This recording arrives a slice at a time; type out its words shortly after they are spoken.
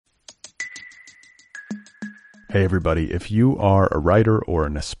Hey everybody, if you are a writer or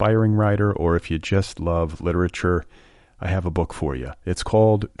an aspiring writer, or if you just love literature, I have a book for you. It's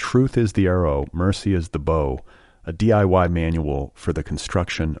called Truth is the Arrow, Mercy is the Bow, a DIY manual for the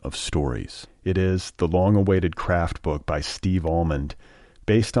construction of stories. It is the long-awaited craft book by Steve Almond,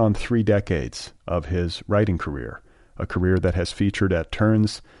 based on 3 decades of his writing career, a career that has featured at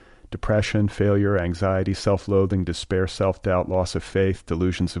turns depression, failure, anxiety, self-loathing, despair, self-doubt, loss of faith,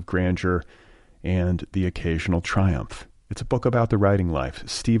 delusions of grandeur, and the occasional triumph. It's a book about the writing life.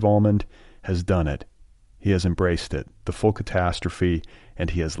 Steve Almond has done it. He has embraced it, the full catastrophe, and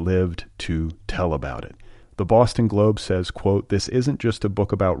he has lived to tell about it. The Boston Globe says, quote, "This isn't just a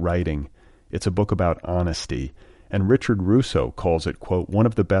book about writing, it's a book about honesty." And Richard Russo calls it, quote, "one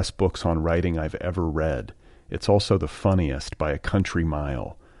of the best books on writing I've ever read. It's also the funniest by a country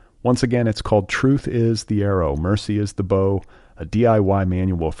mile." Once again, it's called Truth is the Arrow, Mercy is the Bow, a DIY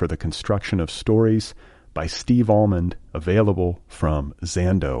manual for the construction of stories by Steve Almond, available from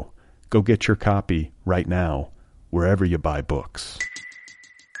Zando. Go get your copy right now, wherever you buy books.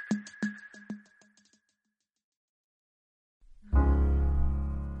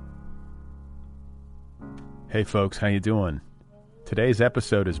 Hey folks, how you doing? Today's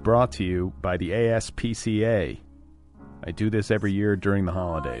episode is brought to you by the ASPCA. I do this every year during the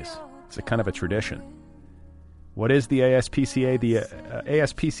holidays. It's a kind of a tradition. What is the ASPCA? The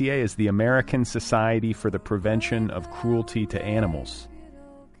ASPCA is the American Society for the Prevention of Cruelty to Animals.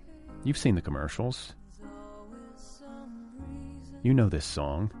 You've seen the commercials. You know this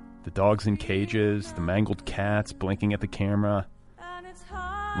song. The dogs in cages, the mangled cats blinking at the camera,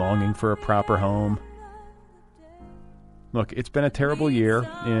 longing for a proper home. Look, it's been a terrible year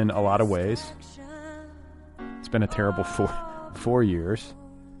in a lot of ways. It's been a terrible 4 years.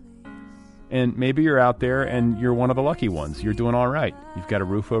 And maybe you're out there and you're one of the lucky ones. You're doing all right. You've got a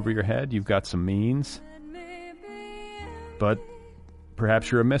roof over your head. You've got some means. But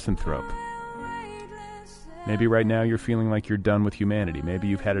perhaps you're a misanthrope. Maybe right now you're feeling like you're done with humanity. Maybe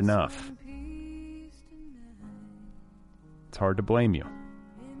you've had enough. It's hard to blame you.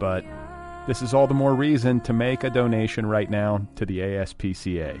 But this is all the more reason to make a donation right now to the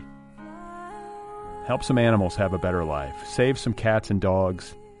ASPCA. Help some animals have a better life. Save some cats and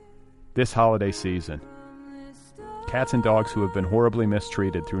dogs this holiday season. Cats and dogs who have been horribly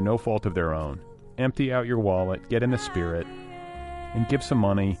mistreated through no fault of their own. Empty out your wallet, get in the spirit, and give some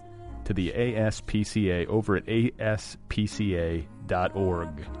money to the ASPCA over at aspca.org.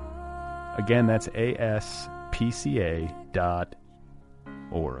 Again, that's aspca.org.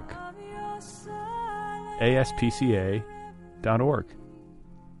 aspca.org.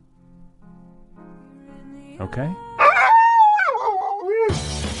 Okay?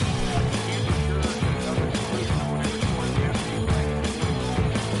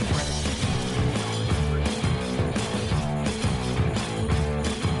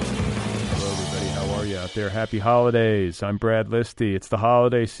 Out there. Happy holidays. I'm Brad Listy. It's the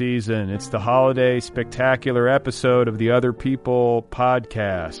holiday season. It's the holiday spectacular episode of the Other People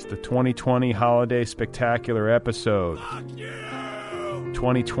podcast. The 2020 holiday spectacular episode.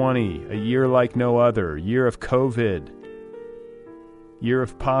 2020, a year like no other. Year of COVID. Year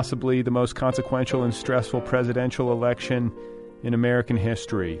of possibly the most consequential and stressful presidential election in American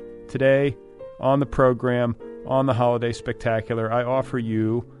history. Today, on the program, on the holiday spectacular, I offer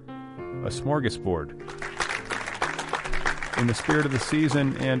you a smorgasbord. In the spirit of the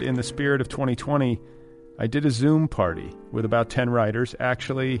season and in the spirit of 2020, I did a Zoom party with about 10 writers.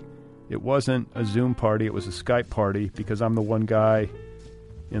 Actually, it wasn't a Zoom party, it was a Skype party, because I'm the one guy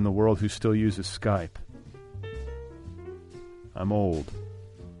in the world who still uses Skype. I'm old.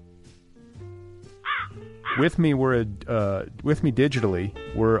 With me digitally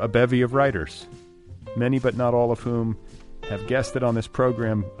were a bevy of writers, many but not all of whom have guested on this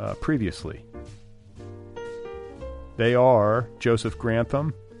program previously. They are Joseph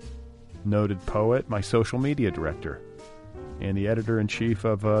Grantham, noted poet, my social media director, and the editor-in-chief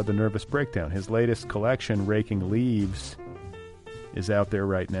of The Nervous Breakdown. His latest collection, Raking Leaves, is out there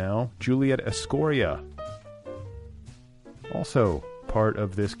right now. Juliet Escoria, also part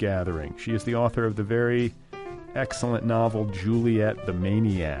of this gathering. She is the author of the very excellent novel Juliet the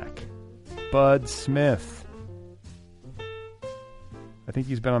Maniac. Bud Smith. I think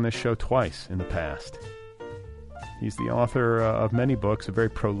he's been on this show twice in the past. He's the author of many books, a very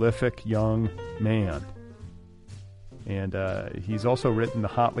prolific young man. And he's also written the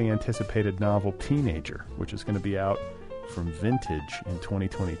hotly anticipated novel Teenager, which is going to be out from Vintage in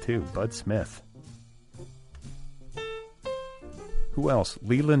 2022. Bud Smith. Who else?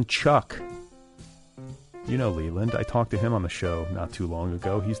 Leland Chuck. You know Leland. I talked to him on the show not too long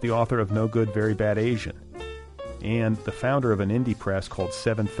ago. He's the author of No Good, Very Bad Asian. and the founder of an indie press called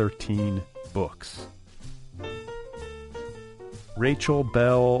 713 Books. Rachel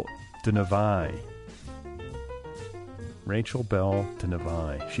Belle Denevai. Rachel Belle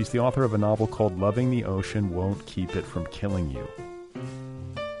Denevai. She's the author of a novel called Loving the Ocean Won't Keep It From Killing You.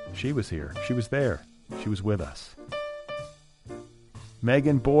 She was here. She was there. She was with us.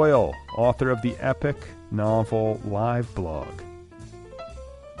 Megan Boyle, author of the epic novel Live Blog.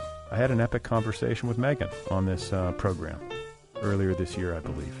 I had an epic conversation with Megan on this program earlier this year, I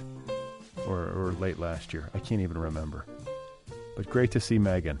believe, or late last year. I can't even remember. But great to see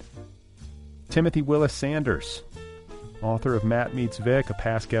Megan. Timothy Willis Sanders, author of Matt Meets Vic, a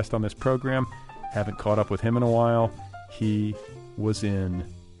past guest on this program. Haven't caught up with him in a while. He was in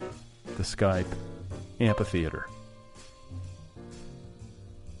the Skype amphitheater.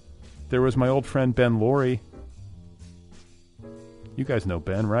 There was my old friend Ben Laurie. You guys know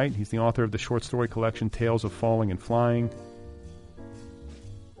Ben, right? He's the author of the short story collection Tales of Falling and Flying,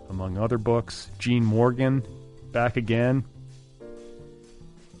 among other books. Gene Morgan, back again.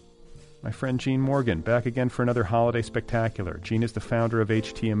 My friend Gene Morgan, back again for another holiday spectacular. Gene is the founder of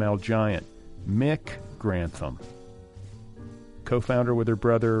HTML Giant. Mick Grantham, co-founder with her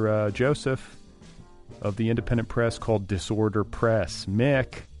brother Joseph of the independent press called Disorder Press.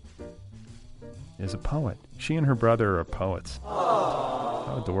 Mick is a poet. She and her brother are poets. Aww.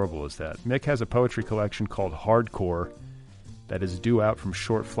 How adorable is that? Mick has a poetry collection called Hardcore that is due out from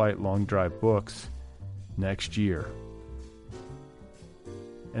Short Flight Long Drive Books next year.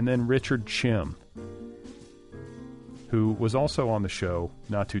 And then Richard Chim, who was also on the show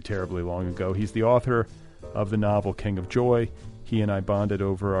not too terribly long ago. He's the author of the novel King of Joy. He and I bonded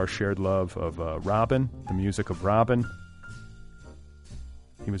over our shared love of Robin, the music of Robin.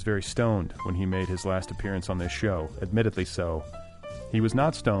 He was very stoned when he made his last appearance on this show, admittedly so. He was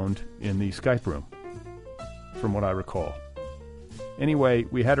not stoned in the Skype room, from what I recall. Anyway,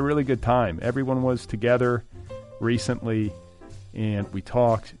 we had a really good time. Everyone was together recently, and we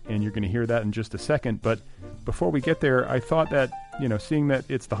talked, and you're going to hear that in just a second. But before we get there, I thought that, seeing that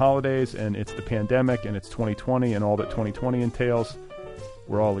it's the holidays, and it's the pandemic, and it's 2020, and all that 2020 entails,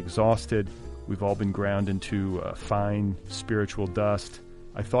 we're all exhausted. We've all been ground into fine spiritual dust.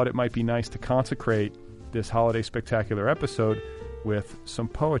 I thought it might be nice to consecrate this holiday spectacular episode with some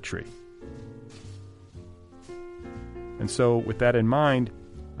poetry. And so with that in mind,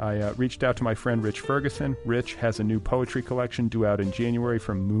 I reached out to my friend Rich Ferguson. Rich has a new poetry collection due out in January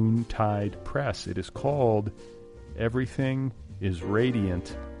from Moontide Press. It is called Everything is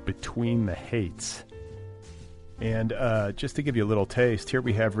Radiant Between the Hates. And just to give you a little taste, here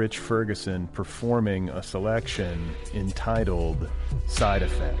we have Rich Ferguson performing a selection entitled Side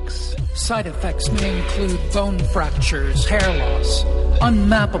Effects. Side effects may include bone fractures, hair loss,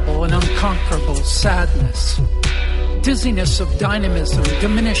 unmappable and unconquerable sadness, dizziness of dynamism,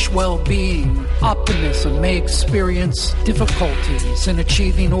 diminished well-being. Optimism may experience difficulties in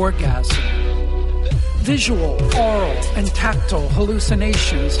achieving orgasm. Visual, oral, and tactile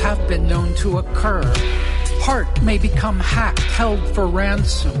hallucinations have been known to occur. Heart may become hacked, held for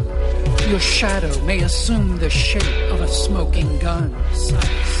ransom. Your shadow may assume the shape of a smoking gun.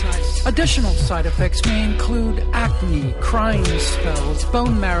 Additional side effects may include acne, crying spells,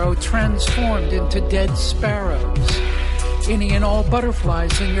 bone marrow transformed into dead sparrows. Any and all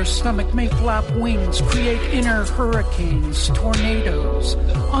butterflies in your stomach may flap wings, create inner hurricanes, tornadoes,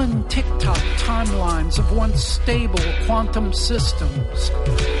 un-TikTok timelines of once stable quantum systems,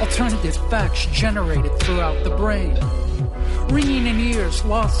 alternative facts generated throughout the brain. Ringing in ears,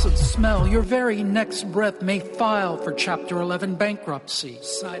 loss of smell, your very next breath may file for Chapter 11 bankruptcy.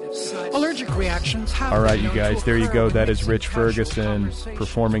 Allergic reactions have. All right, you guys, there you go. That is Rich Ferguson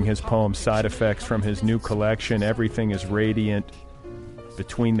performing his poem Side Effects from his new collection, Everything is Radiant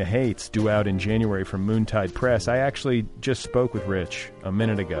Between the Hates, due out in January from Moontide Press. I actually just spoke with Rich a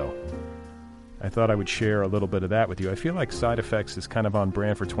minute ago. I thought I would share a little bit of that with you. I feel like Side Effects is kind of on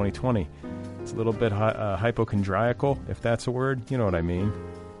brand for 2020. It's a little bit hypochondriacal, if that's a word. You know what I mean.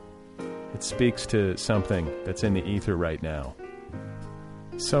 It speaks to something that's in the ether right now.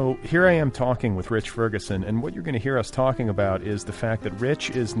 So here I am talking with Rich Ferguson, and what you're going to hear us talking about is the fact that Rich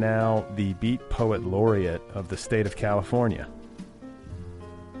is now the Beat Poet Laureate of the state of California.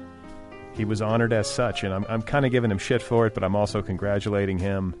 He was honored as such, and I'm kind of giving him shit for it, but I'm also congratulating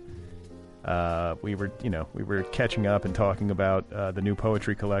him. We were catching up and talking about the new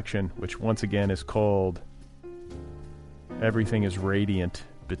poetry collection, which once again is called Everything is Radiant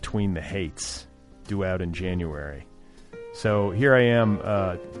Between the Hates, due out in January. So here I am,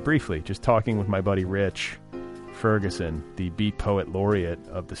 briefly, just talking with my buddy Rich Ferguson, the Beat Poet Laureate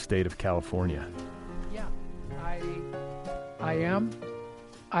of the state of California. Yeah. I am.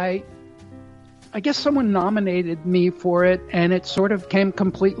 I guess someone nominated me for it, and it sort of came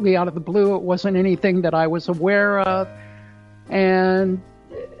completely out of the blue. It wasn't anything that I was aware of. And,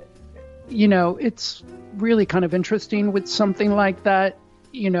 you know, it's really kind of interesting with something like that.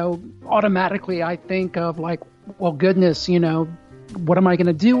 You know, automatically I think of like, well, goodness, you know, what am I going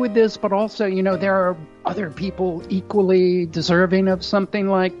to do with this? But also, you know, there are other people equally deserving of something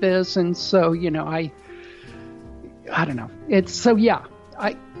like this. And so, you know, I don't know. It's so, yeah,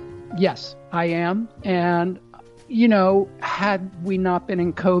 yes, I am. And, you know, had we not been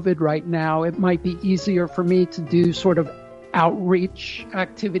in COVID right now, it might be easier for me to do sort of outreach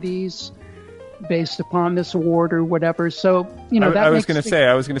activities based upon this award or whatever. So, you know, I was going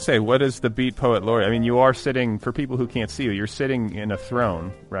to say, what is the Beat Poet Laureate? I mean, you are sitting, for people who can't see you, you're sitting in a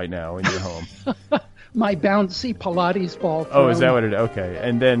throne right now in your home. My bouncy Pilates ball throne. Oh, is that what it is? Okay.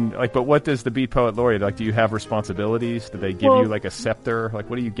 And then, like, but what does the Beat Poet Laureate, like, do you have responsibilities? Do they give you, like, a scepter? Like,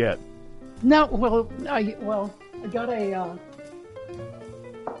 what do you get? No, I got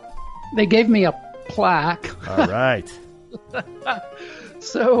they gave me a plaque. All right.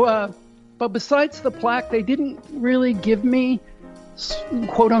 So, but besides the plaque, they didn't really give me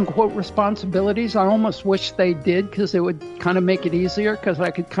quote-unquote responsibilities. I almost wish they did, because it would kind of make it easier, because I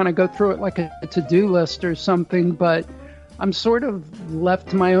could kind of go through it like a to-do list or something. But I'm sort of left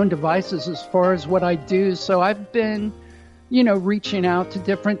to my own devices as far as what I do. So I've been, you know, reaching out to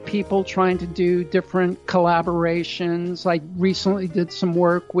different people, trying to do different collaborations. I recently did some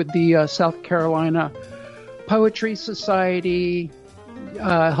work with the South Carolina Poetry Society,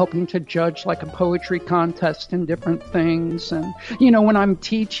 helping to judge like a poetry contest and different things. And, you know, when I'm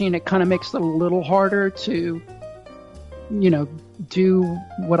teaching, it kind of makes it a little harder to, you know, do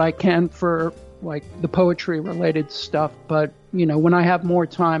what I can for like the poetry related stuff. But, you know, when I have more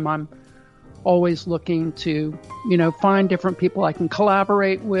time, I'm always looking to, you know, find different people I can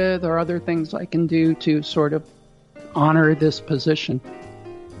collaborate with or other things I can do to sort of honor this position.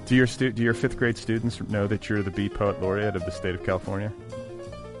 Do your fifth grade students know that you're the Beat Poet Laureate of the state of California?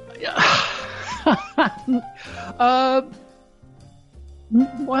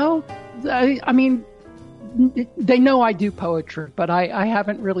 Well, I mean, they know I do poetry, but I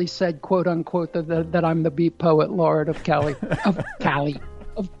haven't really said, quote unquote, that I'm the Beat Poet Laureate of California.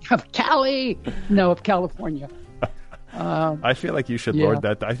 I feel like you should lord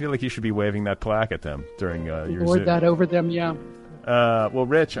that. I feel like you should be waving that plaque at them during your lord Zoom. That over them, yeah. Well,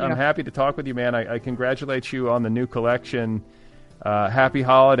 Rich, I'm happy to talk with you, man. I congratulate you on the new collection. Happy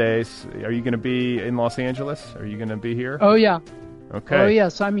holidays. Are you going to be in Los Angeles? Are you going to be here? Oh, yeah. Okay. Oh,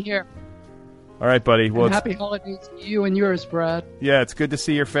 yes, I'm here. All right, buddy. Well, happy holidays to you and yours, Brad. Yeah, it's good to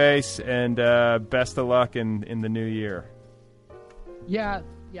see your face, and best of luck in the new year. Yeah.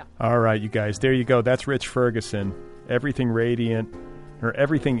 All right, you guys. There you go. That's Rich Ferguson. Everything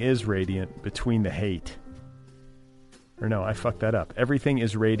is radiant between the hate. Or no, I fucked that up. Everything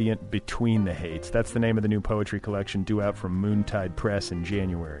is radiant between the hates. That's the name of the new poetry collection due out from Moontide Press in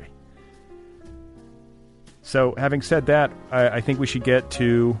January. So, having said that, I think we should get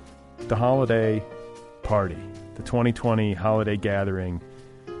to the holiday party, the 2020 holiday gathering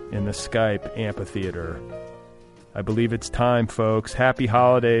in the Skype amphitheater. I believe it's time, folks. Happy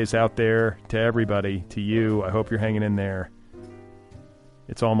holidays out there to everybody, to you. I hope you're hanging in there.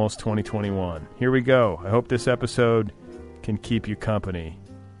 It's almost 2021. Here we go. I hope this episode can keep you company.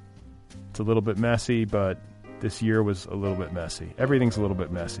 It's a little bit messy, but this year was a little bit messy. Everything's a little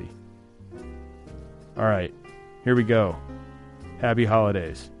bit messy. All right, here we go. Happy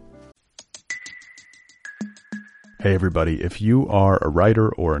holidays. Hey everybody, if you are a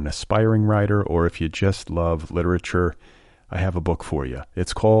writer or an aspiring writer, or if you just love literature, I have a book for you.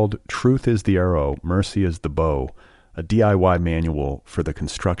 It's called Truth is the Arrow, Mercy is the Bow, a DIY manual for the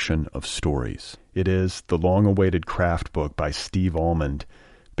construction of stories. It is the long-awaited craft book by Steve Almond,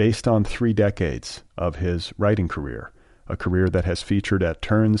 based on 3 decades of his writing career, a career that has featured at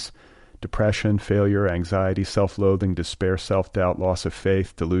turns depression, failure, anxiety, self-loathing, despair, self-doubt, loss of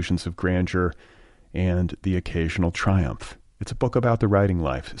faith, delusions of grandeur, and the occasional triumph. It's a book about the writing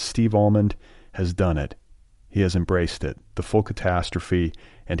life. Steve Almond has done it. He has embraced it, the full catastrophe,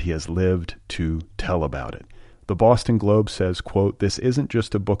 and he has lived to tell about it. The Boston Globe says, quote, "This isn't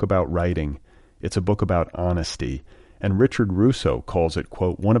just a book about writing, it's a book about honesty." And Richard Russo calls it,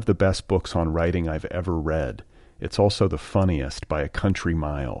 quote, "one of the best books on writing I've ever read. It's also the funniest by a country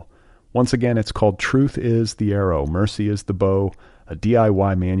mile." Once again, it's called Truth is the Arrow, Mercy is the Bow, a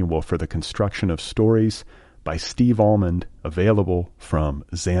DIY manual for the construction of stories by Steve Almond, available from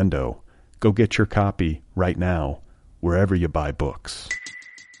Zando. Go get your copy right now, wherever you buy books.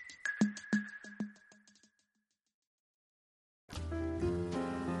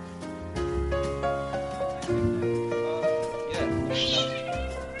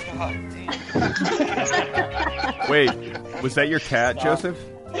 Wait, was that your cat, Joseph?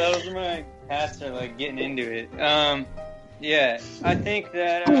 Those are my cats are like getting into it. Yeah, I think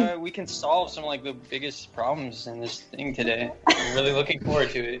that we can solve some like the biggest problems in this thing today. I'm really looking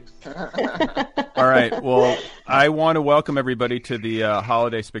forward to it. All right. Well, I want to welcome everybody to the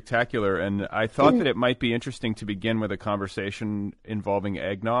Holiday Spectacular, and I thought that it might be interesting to begin with a conversation involving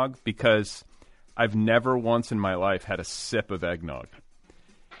eggnog because I've never once in my life had a sip of eggnog.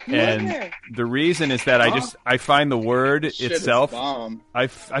 And the reason is that I find the word itself, I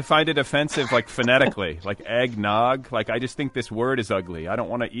find it offensive, like phonetically, like eggnog. Like I just think this word is ugly. I don't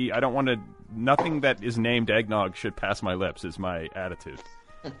want to eat. Nothing that is named eggnog should pass my lips. Is my attitude.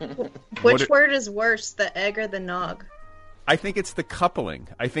 Which word is worse, the egg or the nog? I think it's the coupling.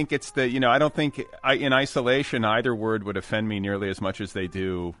 I think it's the I don't think in isolation either word would offend me nearly as much as they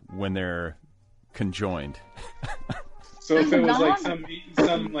do when they're conjoined. So if it was like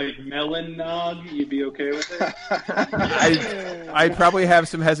some like melon nog, you'd be okay with it? I'd probably have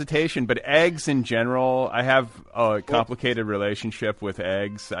some hesitation, but eggs in general, I have a complicated relationship with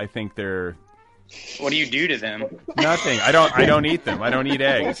eggs. I think they're... What do you do to them? Nothing. I don't eat them. I don't eat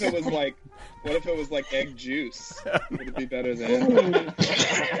eggs. What if it was like egg juice? Would it be better then?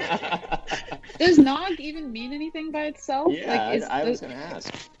 Does nog even mean anything by itself? Yeah, I was going to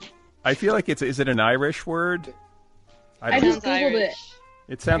ask. I feel like is it an Irish word? I just Googled it.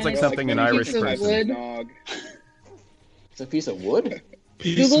 It sounds like something an Irish person. It's a piece of wood?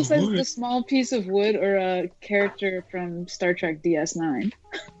 Google says it's a small piece of wood or a character from Star Trek DS9.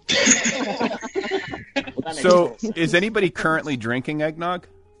 So, is anybody currently drinking eggnog?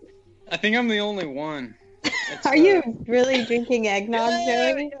 I think I'm the only one. Are you really drinking eggnog,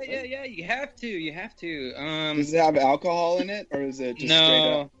 Joey? Yeah, you have to. Does it have alcohol in it, or is it just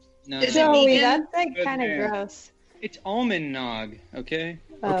straight up? No. Joey, that's like kind of gross. It's almond nog, okay?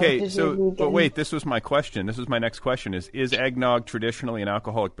 Okay, but wait, this was my question. This was my next question. Is eggnog traditionally an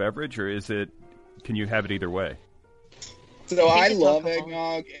alcoholic beverage, or can you have it either way? So I love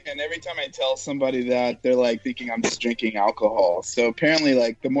eggnog, and every time I tell somebody that, they're like thinking I'm just drinking alcohol. So apparently,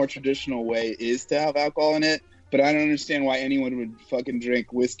 like, the more traditional way is to have alcohol in it, but I don't understand why anyone would fucking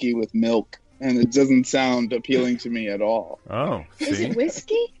drink whiskey with milk, and it doesn't sound appealing to me at all. Oh, see? Is it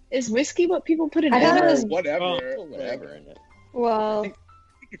whiskey? Is whiskey what people put in? I thought it was whatever in it. Well, I think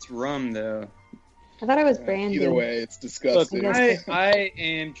it's rum though. I thought it was brandy. Either way, it's disgusting. Look, I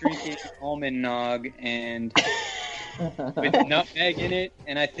am drinking almond nog and with nutmeg in it,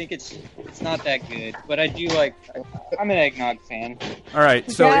 and I think it's not that good. But I do I'm an eggnog fan. All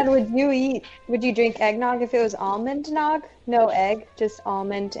right, so Dad, would you drink eggnog if it was almond nog? No egg, just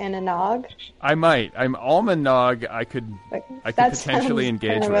almond and a nog? I might. I'm almond nog. I could potentially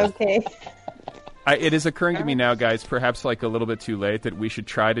engage with. Okay. It is occurring to me now, guys, perhaps like a little bit too late, that we should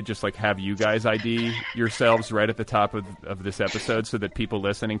try to just like have you guys ID yourselves right at the top of this episode so that people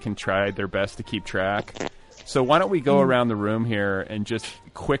listening can try their best to keep track. So why don't we go around the room here and just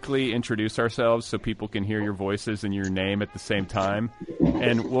quickly introduce ourselves so people can hear your voices and your name at the same time.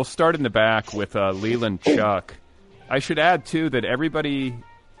 And we'll start in the back with Leland Chuck. I should add, too, that everybody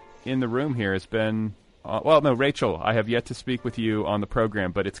in the room here has been... Rachel, I have yet to speak with you on the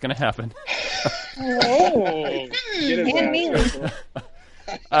program, but it's going to happen. And me.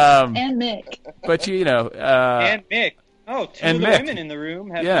 And Mick. But, and Mick. Oh, two of the Mick. women in the room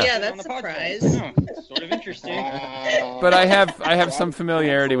have Yeah, been on that's the a podcast. surprise. Oh, sort of interesting. But I have some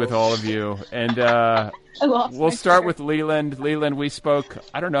familiarity with all of you, and we'll start with Leland. Leland, we spoke,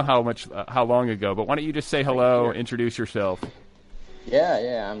 I don't know how long ago, but why don't you just say hello, introduce yourself.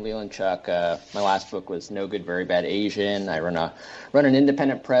 Yeah, I'm Leland Chuck. My last book was No Good, Very Bad Asian. I run an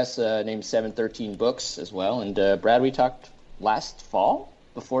independent press named 713 Books as well. And Brad, we talked last fall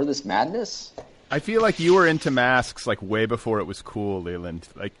before this madness. I feel like you were into masks like way before it was cool, Leland.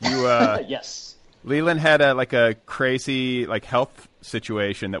 Like you, yes. Leland had a crazy like health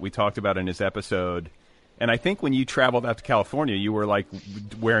situation that we talked about in his episode. And I think when you traveled out to California, you were like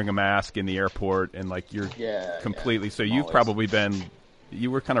wearing a mask in the airport and like you're completely. So you've probably you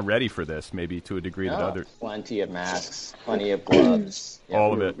were kind of ready for this, maybe to a degree that others. Plenty of masks, plenty of gloves. Yeah,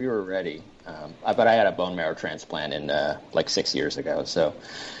 all of it. We were ready. But I had a bone marrow transplant in like 6 years ago. So,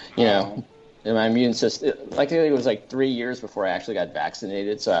 my immune system, I think it was like 3 years before I actually got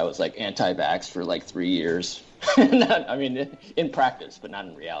vaccinated. So I was like anti-vax for like 3 years. In practice, but not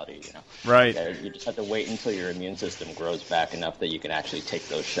in reality, Right. You just have to wait until your immune system grows back enough that you can actually take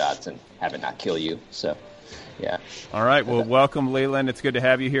those shots and have it not kill you. So, yeah. All right. Well, welcome, Leland. It's good to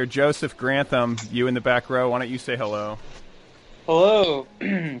have you here. Joseph Grantham, you in the back row. Why don't you say hello? Hello.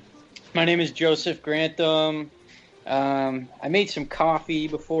 My name is Joseph Grantham. I made some coffee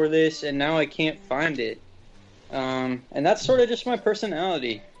before this, and now I can't find it. And that's sort of just my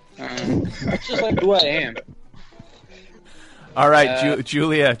personality. It's just like who I am. All right,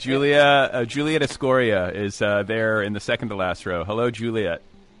 Juliet Escoria is there in the second to last row. Hello, Juliet.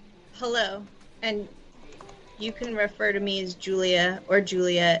 Hello, and you can refer to me as Julia or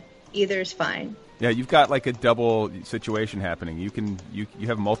Juliet. Either is fine. Yeah, you've got like a double situation happening. You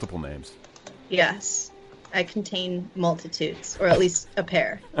have multiple names. Yes, I contain multitudes, or at least a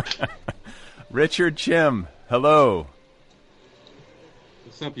pair. Richard Chim, hello.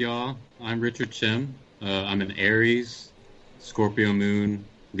 What's up, y'all? I'm Richard Chim. I'm an Aries, Scorpio Moon,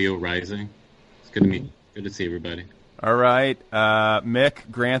 Leo Rising. It's good to see everybody. All right,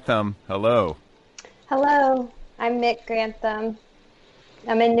 Mick Grantham, hello. Hello, I'm Mick Grantham.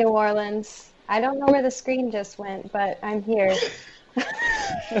 I'm in New Orleans. I don't know where the screen just went, but I'm here.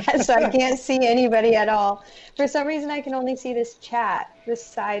 So I can't see anybody at all. For some reason, I can only see this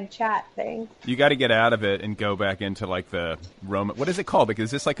side chat thing. You got to get out of it and go back into like the Roman. What is it called? Like,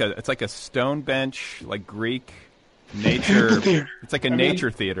 is this it's like a stone bench, like Greek nature? It's like nature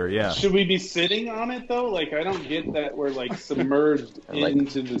theater. Yeah. Should we be sitting on it though? Like, I don't get that we're like submerged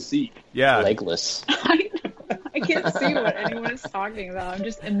into the seat. Yeah. Legless. I can't see what anyone is talking about. I'm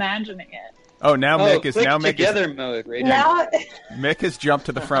just imagining it. Oh, now Mick is mode. Right now Mick has jumped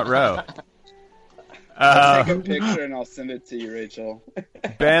to the front row. I'll take a picture and I'll send it to you, Rachel.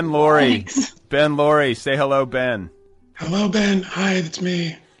 Ben Laurie. Ben Laurie. Say hello, Ben. Hello, Ben. Hi, it's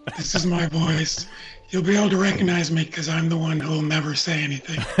me. This is my voice. You'll be able to recognize me because I'm the one who will never say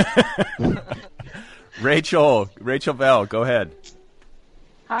anything. Rachel Bell, go ahead.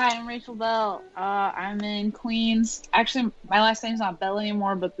 Hi, I'm Rachel Bell. I'm in Queens. Actually, my last name's not Bell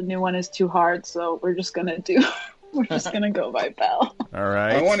anymore, but the new one is too hard, so we're just gonna go by Bell. All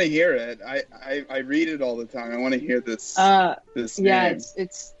right. I want to hear it. I read it all the time. I want to hear this. This yeah, name.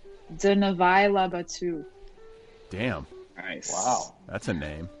 it's Denavai Labatu. Damn. Nice. Wow. That's a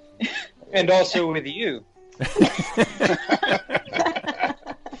name. And also with you.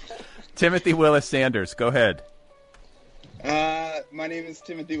 Timothy Willis Sanders, go ahead. My name is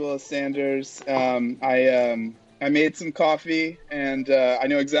Timothy Willis Sanders. I made some coffee, and I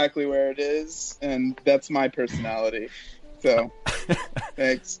know exactly where it is, and that's my personality. So,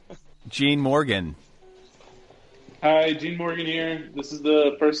 thanks. Gene Morgan. Hi, Gene Morgan here. This is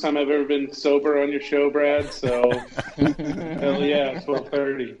the first time I've ever been sober on your show, Brad. So, hell yeah,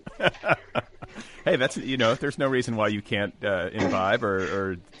 12:30. Hey, that's there's no reason why you can't imbibe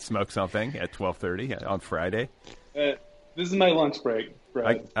or smoke something at 12:30 on Friday. This is my lunch break,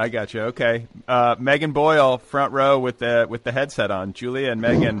 Brad. I got you. Okay, Megan Boyle, front row with the headset on. Julia and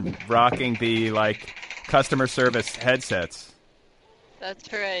Megan rocking the customer service headsets.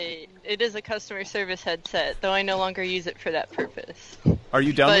 That's right. It is a customer service headset, though I no longer use it for that purpose. Are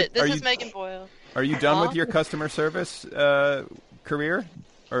you done? This is Megan Boyle. Are you done with your customer service career,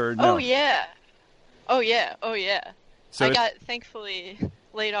 or no? Oh yeah. So I got thankfully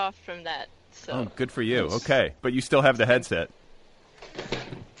laid off from that. So. Oh, good for you. Okay, but you still have the headset.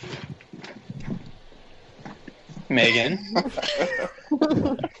 Megan.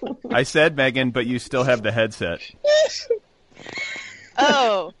 I said Megan, but you still have the headset.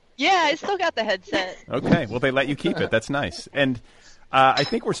 Oh, yeah, I still got the headset. Okay, well, they let you keep it. That's nice. And I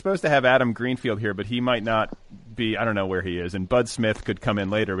think we're supposed to have Adam Greenfield here, but he might not be. I don't know where he is. And Bud Smith could come in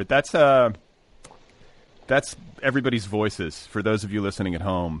later, but that's everybody's voices for those of you listening at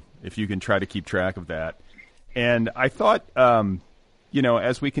home, if you can try to keep track of that. And I thought,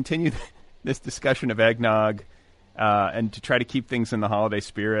 as we continue this discussion of eggnog and to try to keep things in the holiday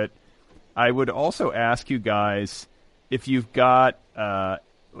spirit, I would also ask you guys if you've got a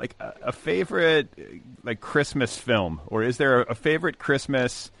favorite Christmas film, or is there a favorite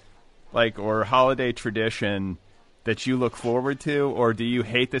Christmas or holiday tradition that you look forward to, or do you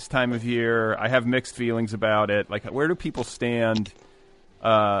hate this time of year? I have mixed feelings about it. Where do people stand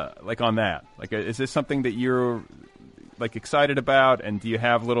on that? Is this something that you're excited about, and do you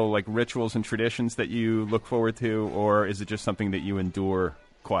have little rituals and traditions that you look forward to, or is it just something that you endure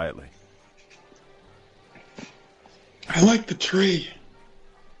quietly? I like the tree.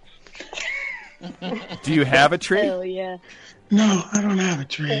 Do you have a tree? Hell yeah. No, I don't have a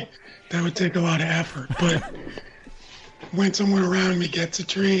tree. That would take a lot of effort, but when someone around me gets a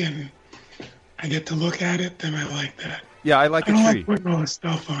tree and I get to look at it, then I like that. Yeah, I like a tree. I don't like putting all the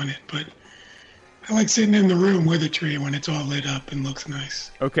stuff on it, but I like sitting in the room with a tree when it's all lit up and looks nice.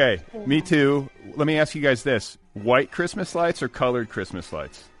 Okay, me too. Let me ask you guys this. White Christmas lights or colored Christmas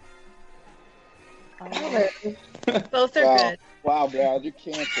lights? Both are good. Wow, Brad, you're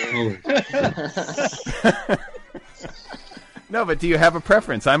canceled. No, but do you have a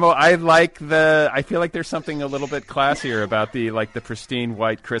preference? I feel like there's something a little bit classier about the pristine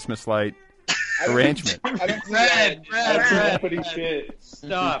white Christmas light arrangement. Brad, Pretty shit.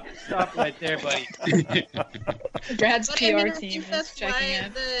 stop right there, buddy. Brad's But PR I team think is that's checking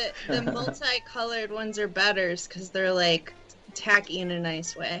why in. the multicolored ones are better, because they're like tacky in a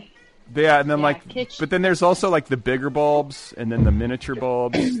nice way. Yeah, and then kitsch. but then there's also like the bigger bulbs and then the miniature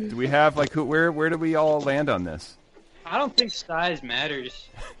bulbs. Do we have where do we all land on this? I don't think size matters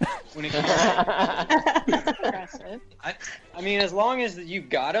when it comes. Impressive. I mean, as long as you've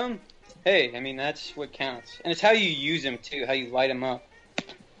got them, hey, I mean that's what counts, and it's how you use them too, how you light them up,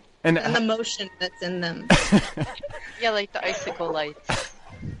 And the motion that's in them. Yeah, like the icicle lights.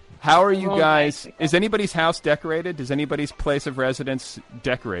 how are you guys? Is anybody's house decorated? Is anybody's place of residence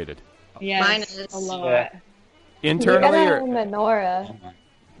decorated? Yes, Mine is. a lot. Yeah. Internally We got a or menorah.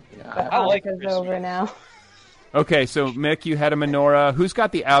 Yeah, I like Hanukkah's Christmas. over now. okay? So Mick, you had a menorah. Who's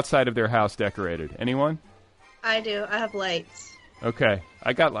got the outside of their house decorated? Anyone? I do. I have lights. Okay,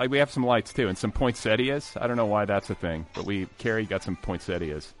 we have some lights too and some poinsettias. I don't know why that's a thing, but Carrie got some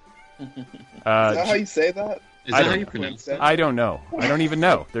poinsettias. Is that how you say that? Is I that how don't- you pronounce it? I don't know. I don't even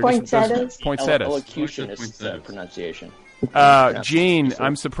know. They're just those Poinsettias? poinsettias. Elocutionist Poinsettias. pronunciation. Gene,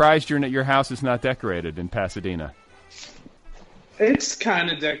 I'm surprised your house is not decorated in Pasadena. It's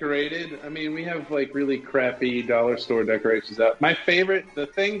kind of decorated. I mean, we have like really crappy dollar store decorations out. My favorite, the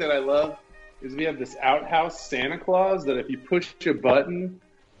thing that I love, is we have this outhouse Santa Claus that if you push a button,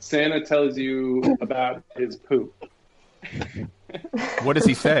 Santa tells you about his poop. What does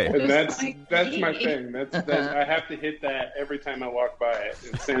he say? And that's my thing. That's I have to hit that every time I walk by it.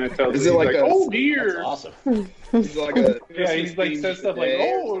 And Santa tells Is me, it like a- "Oh dear." That's awesome. It's like a Yeah, he's like Christmas says stuff like,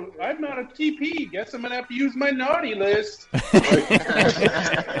 day. "Oh, I'm not a TP. Guess I'm gonna have to use my naughty list."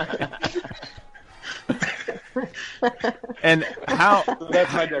 And how? So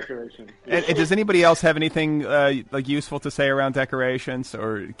that's my decoration. And does anybody else have anything like useful to say around decorations,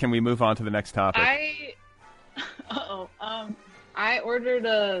 or can we move on to the next topic? I ordered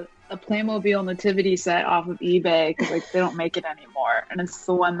a Playmobil nativity set off of eBay because like they don't make it anymore, and it's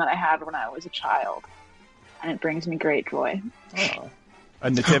the one that I had when I was a child, and it brings me great joy. A How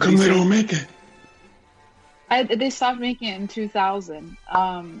come nativity they scene? don't make it? They stopped making it in 2000.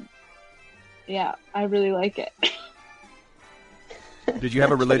 Yeah, I really like it. Did you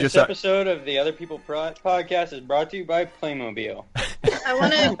have a religious? This episode of the Other People podcast is brought to you by Playmobil. I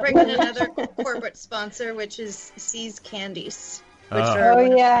want to bring in another corporate sponsor, which is See's Candies, which Ah. are Oh,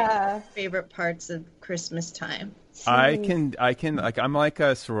 one of yeah. my favorite parts of Christmas time. I can like I'm like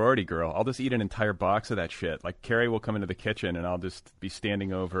a sorority girl. I'll just eat an entire box of that shit. Like Carrie will come into the kitchen and I'll just be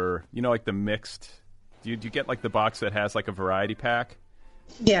standing over, like the mixed. Do you get like the box that has like a variety pack?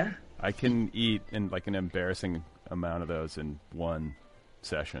 Yeah. I can eat in like an embarrassing amount of those in one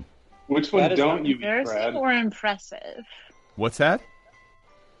session. Which one That is don't not you eat, Embarrassing Brad? or impressive? What's that?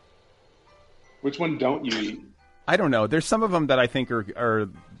 Which one don't you eat? I don't know. There's some of them that I think are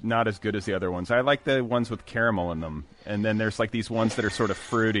not as good as the other ones. I like the ones with caramel in them, and then there's like these ones that are sort of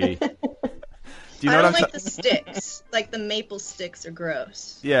fruity. Do you know I what don't I'm like the sticks. Like the maple sticks are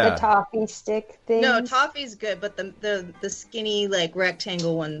gross. Yeah. The toffee stick thing. No, toffee's good, but the skinny like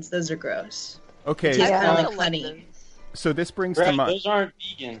rectangle ones, those are gross. Okay. Just Yeah. kind of I like like honey. those. So this brings Brad, to mind. those aren't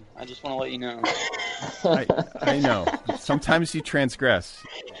vegan. I just want to let you know. I know. Sometimes you transgress.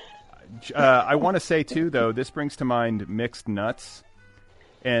 I want to say too, though, this brings to mind mixed nuts,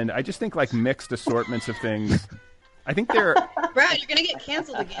 and I just think like mixed assortments of things. I think they're. Brad, you're gonna get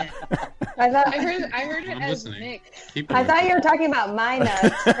canceled again. I thought I heard it I'm as listening. mixed. Keep I it thought you were talking about my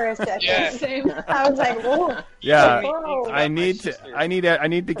nuts for a second. Yeah. Same. I was like, whoa. Yeah, Whoa. I need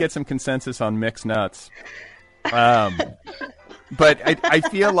to get some consensus on mixed nuts. But I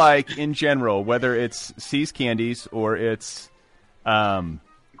feel like in general, whether it's See's Candies or it's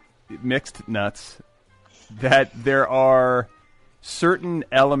mixed nuts, that there are certain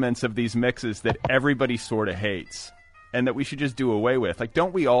elements of these mixes that everybody sort of hates and that we should just do away with. Like,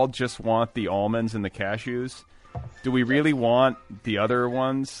 don't we all just want the almonds and the cashews? Do we really want the other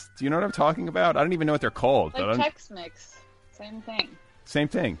ones? Do you know what I'm talking about? I don't even know what they're called. Like Chex Mix. Same thing. Same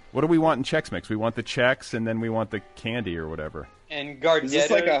thing. What do we want in Chex Mix? We want the Chex, and then we want the candy or whatever. And Gardettos. Is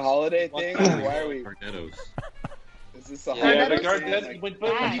this like a holiday thing? Or why are we? Gardettos. Is this a Yeah, holiday the thing? Gardettos.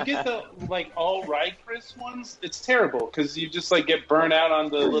 But when you get the like all right crisp ones, it's terrible because you just like get burnt out on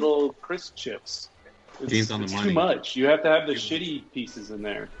the little crisp chips. Gene's on the It's money. too much. You have to have the shitty pieces in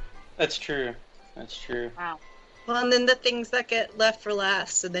there. That's true. That's true. Wow. Well, and then the things that get left for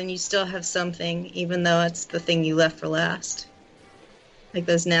last, so then you still have something, even though it's the thing you left for last. Like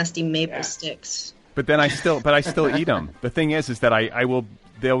those nasty maple Yeah. sticks. But then I still eat them. The thing is that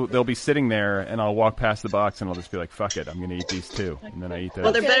they'll be sitting there, and I'll walk past the box, and I'll just be like, "Fuck it, I'm going to eat these too," and then I eat those.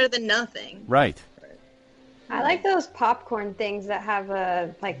 Well, they're better than nothing. Right. I like those popcorn things that have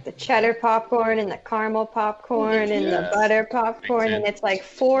like the cheddar popcorn and the caramel popcorn and the butter popcorn, and it's like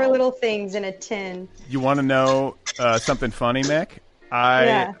 4 little things in a tin. You want to know something funny, Mick?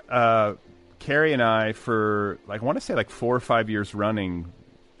 Carrie and I, for I want to say 4 or 5 years running,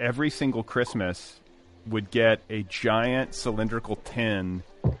 every single Christmas would get a giant cylindrical tin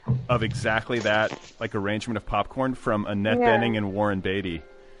of exactly that arrangement of popcorn from Annette Bening and Warren Beatty.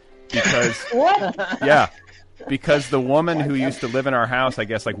 Because what? Yeah. Because the woman who used to live in our house, I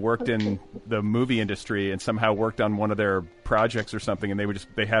guess, worked in the movie industry and somehow worked on one of their projects or something, and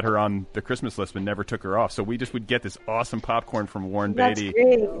they had her on the Christmas list but never took her off. So we just would get this awesome popcorn from Warren Beatty,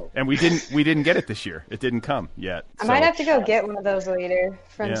 great. And we didn't get it this year. It didn't come yet. I might have to go get one of those later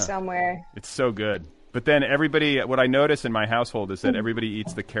from somewhere. It's so good. But then what I notice in my household is that everybody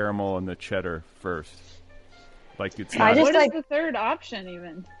eats the caramel and the cheddar first. It's not. What is the third option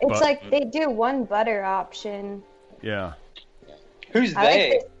even? It's they do one butter option. Yeah. Who's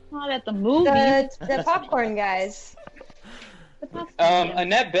they? Not at the movies. The popcorn guys.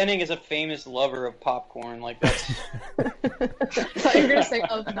 Annette Bening is a famous lover of popcorn. That's. I thought you were gonna say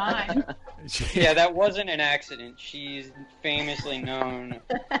of 9. Yeah, that wasn't an accident. She's famously known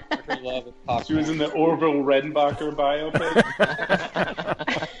for her love of popcorn. She was in the Orville Redenbacher biopic.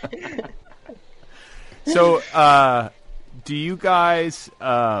 So, do you guys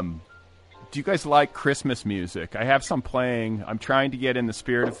like Christmas music? I have some playing. I'm trying to get in the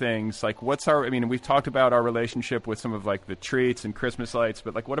spirit of things. We've talked about our relationship with some of the treats and Christmas lights,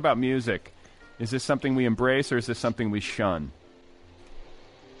 but what about music? Is this something we embrace or is this something we shun?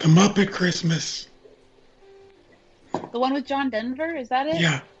 The Muppet Christmas. The one with John Denver, is that it?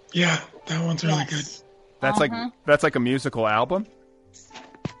 Yeah, that one's really good. That's that's like a musical album?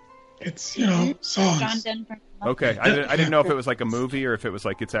 It's, songs. John Denver. Okay, I didn't know if it was a movie or if it was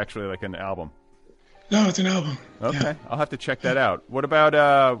it's actually an album. No, it's an album. Okay, yeah. I'll have to check that out. What about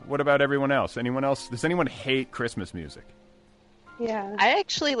everyone else? Anyone else? Does anyone hate Christmas music? Yeah. I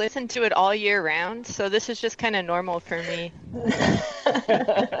actually listen to it all year round, so this is just kind of normal for me.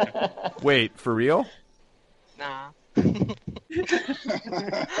 Wait, for real? Nah.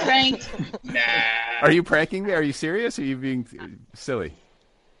 Pranked. Nah. Are you pranking me? Are you serious? Or are you being silly?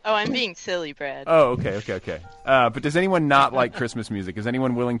 Oh, I'm being silly, Brad. Oh, okay. But does anyone not like Christmas music? Is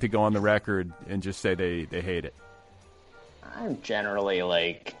anyone willing to go on the record and just say they hate it? I'm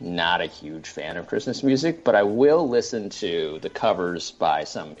generally not a huge fan of Christmas music, but I will listen to the covers by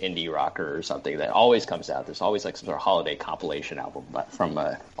some indie rocker or something that always comes out. There's always some sort of holiday compilation album from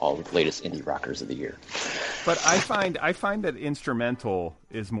all the latest indie rockers of the year. But I find that instrumental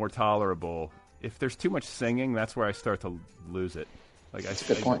is more tolerable. If there's too much singing, that's where I start to lose it. That's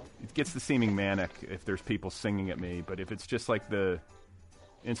a good point. It gets the seeming manic if there's people singing at me, but if it's just the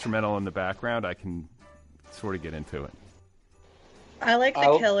instrumental in the background, I can sort of get into it. I like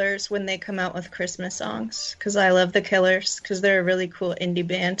the Killers when they come out with Christmas songs because I love the Killers because they're a really cool indie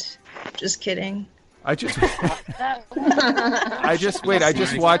band. Just kidding. I just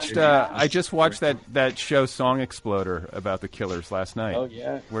watched that show Song Exploder about the Killers last night. Oh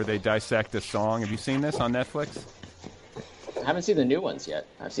yeah, where they dissect a song. Have you seen this on Netflix? I haven't seen the new ones yet.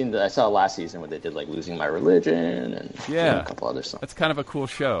 I saw last season where they did Losing My Religion and a couple other songs. That's kind of a cool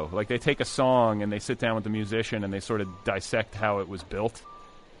show. They take a song and they sit down with the musician and they sort of dissect how it was built.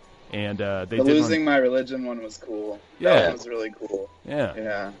 And the Losing My Religion one was cool. Yeah, that was really cool.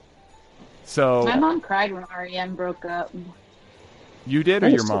 Yeah. So my mom cried when R.E.M. broke up. You did, or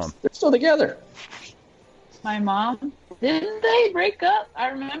your mom? They're still together. My mom. Didn't they break up? I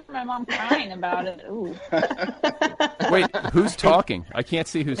remember my mom crying about it. Ooh. Wait, who's talking? I can't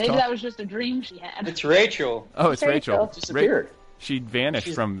see who's talking. Maybe that was just a dream she had. It's Rachel. Oh, it's Rachel. Disappeared. She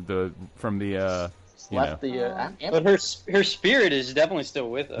vanished from the left But her spirit is definitely still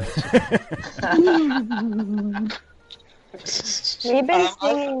with us. We've been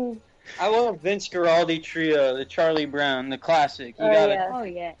singing. I love Vince Guaraldi Trio, the Charlie Brown, the classic. You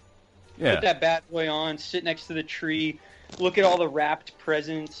gotta put that bad boy on, sit next to the tree, look at all the wrapped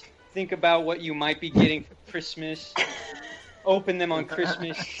presents, think about what you might be getting for Christmas, open them on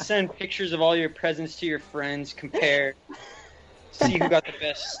Christmas, send pictures of all your presents to your friends, compare, see who got the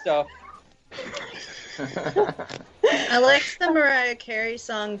best stuff. I liked the Mariah Carey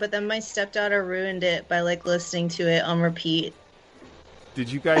song, but then my stepdaughter ruined it by listening to it on repeat. Did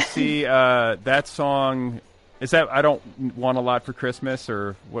you guys see that song? Is that I Don't Want a Lot for Christmas,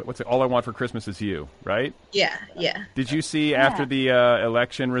 or what's it? All I Want for Christmas Is You, right? Yeah. Did you see after the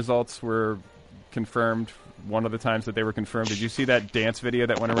election results were confirmed one of the times that they were confirmed. Did you see that dance video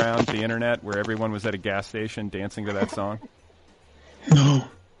that went around the internet where everyone was at a gas station dancing to that song? No.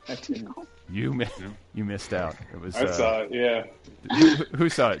 You missed out. It was. I saw it. Yeah. Who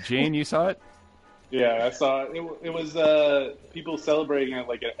saw it? Jane, you saw it? Yeah, I saw it. It was people celebrating at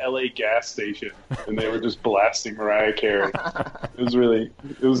like an LA gas station, and they were just blasting Mariah Carey. It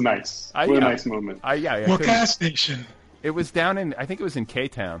was nice. What a nice moment. What gas station? It was down in, I think it was in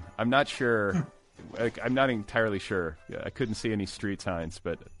K-Town. I'm not sure. I'm not entirely sure. I couldn't see any street signs,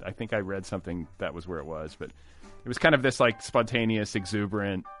 but I think I read something that was where it was. But it was kind of this like spontaneous,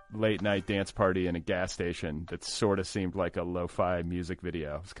 exuberant late night dance party in a gas station that sort of seemed like a lo-fi music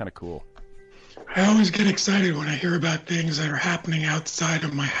video. It was kind of cool. I always get excited when I hear about things that are happening outside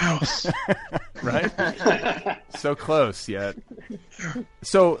of my house. Right? So close yet.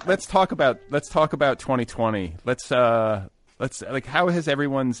 So let's talk about 2020. Let's like, how has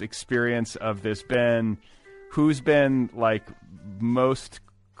everyone's experience of this been? Who's been like most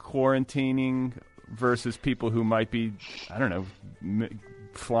quarantining versus people who might be, I don't know,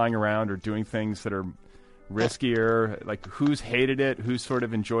 flying around or doing things that are riskier? Like, who's hated it? Who's sort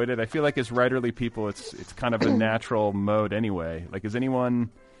of enjoyed it? I feel like as writerly people, it's kind of a natural mode anyway. Like, does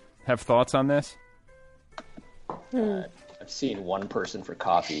anyone have thoughts on this? I've seen one person for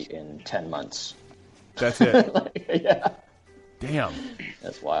coffee in 10 months. That's it. Yeah. Damn.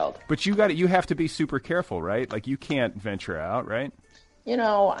 That's wild. But you have to be super careful, right? Like, you can't venture out, right? You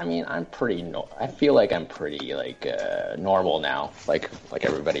know, I mean, I feel like I'm pretty normal now, like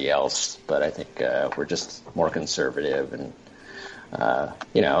everybody else. But I think we're just more conservative, and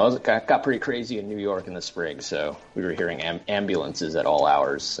it got pretty crazy in New York in the spring. So we were hearing ambulances at all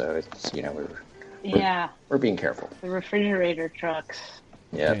hours. So it's we're being careful. The refrigerator trucks.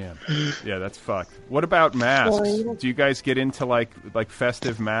 Yeah. Damn. Yeah, that's fucked. What about masks? Do you guys get into like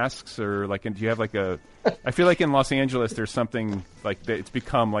festive masks, or like, do you have like a? I feel like in Los Angeles there's something like it's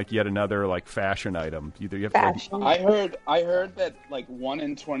become like yet another like fashion item. Either you have to. I heard that like 1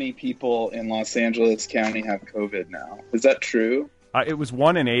 in 20 people in Los Angeles County have COVID now. Is that true? It was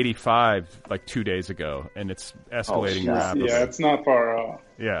 1 in 85 like 2 days ago, and it's escalating rapidly. Yeah, it's not far off.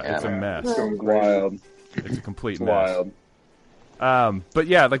 Yeah, it's a mess. It's wild. It's a complete mess. Wild. But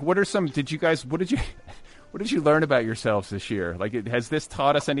yeah, like, what did you learn about yourselves this year? Like, has this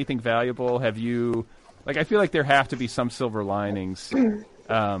taught us anything valuable? Have you, like, I feel like there have to be some silver linings,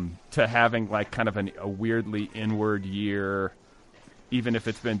 to having like kind of a weirdly inward year, even if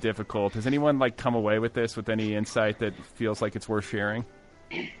it's been difficult. Has anyone like come away with this with any insight that feels like it's worth sharing?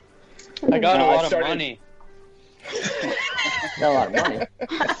 I got a lot of money. Got a lot of money.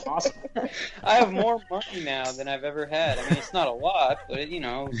 That's awesome. I have more money now than I've ever had. I mean, it's not a lot, but it's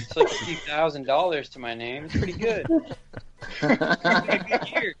like a few $1,000s to my name. It's pretty good. Good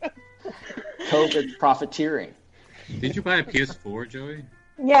year. COVID profiteering. Did you buy a PS4, Joey?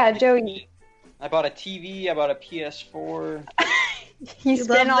 Yeah, Joey. I bought a TV. I bought a PS4. You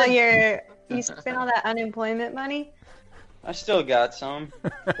spent all that unemployment money? I still got some.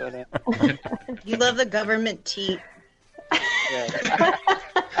 But, you love the government tea. Yeah.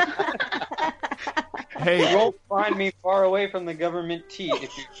 Hey, you won't find me far away from the government tea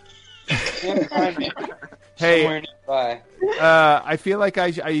if you can't find me somewhere nearby. I feel like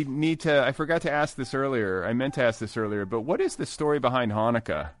I need to. I forgot to ask this earlier. I meant to ask this earlier, but what is the story behind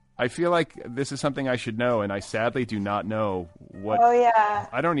Hanukkah? I feel like this is something I should know, and I sadly do not know what. Oh yeah.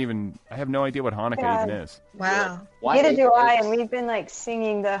 I have no idea what Hanukkah even is. Wow. Neither do I, and we've been like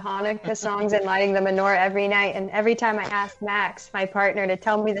singing the Hanukkah songs and lighting the menorah every night. And every time I ask Max, my partner, to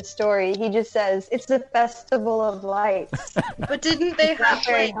tell me the story, he just says it's the festival of lights. But didn't they have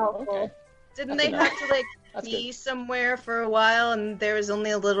very helpful? Didn't they have to be somewhere for a while, and there was only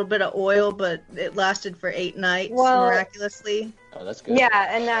a little bit of oil, but it lasted for 8 nights miraculously? Oh, that's good.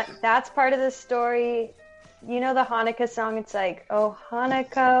 Yeah, and that's part of the story. You know the Hanukkah song? It's like, oh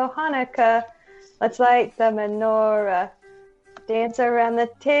Hanukkah, oh Hanukkah, let's light the menorah, dance around the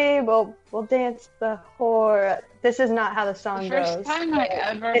table, we'll dance the hora. This is not how the song goes. The first time I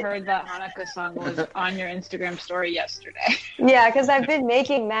ever heard that Hanukkah song was on your Instagram story yesterday. Yeah, because I've been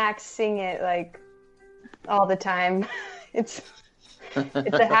making Max sing it like all the time. It's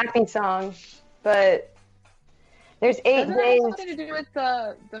a happy song, but there's 8 Doesn't days. It have something to do with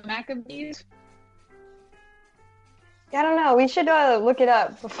the Maccabees? I don't know. We should look it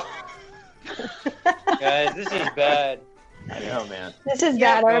up. Guys, this is bad. I know, man. This is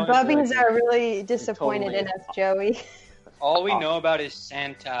bad. Our bubbies are really disappointed in us, Joey. All we know about is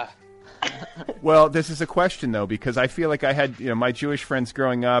Santa. Well, this is a question, though, because I feel like I had, my Jewish friends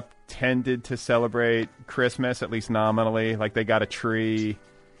growing up tended to celebrate Christmas, at least nominally. Like, they got a tree.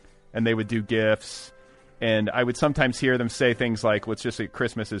 and they would do gifts. And I would sometimes hear them say things like, "Let's just say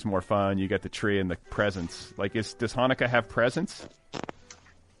Christmas is more fun. You get the tree and the presents." Like, does Hanukkah have presents?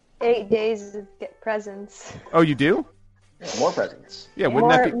 8 days to get presents. Oh, you do? More presents. Yeah,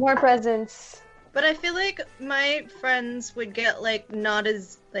 wouldn't that be more presents? But I feel like my friends would get like not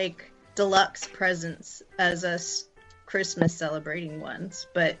as like deluxe presents as us Christmas celebrating ones.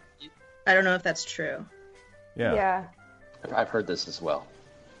 But I don't know if that's true. Yeah. I've heard this as well.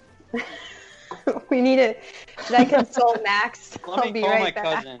 We need it. Should I consult Max? I'll be right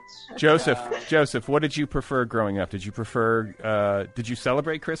back. Joseph, what did you prefer growing up? Did you prefer? Did you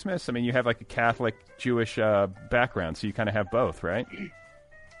celebrate Christmas? I mean, you have like a Catholic Jewish background, so you kind of have both, right?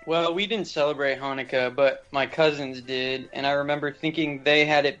 Well, we didn't celebrate Hanukkah, but my cousins did, and I remember thinking they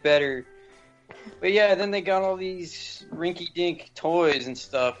had it better. But yeah, then they got all these rinky-dink toys and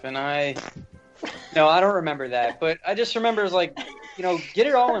stuff, and no, I don't remember that, but I just remember it was like, get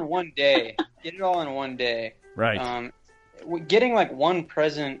it all in one day. Get it all in one day. Right. Getting like one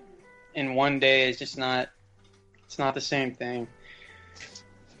present in one day is just it's not the same thing.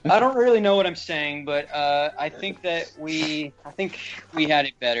 I don't really know what I'm saying, but I think we had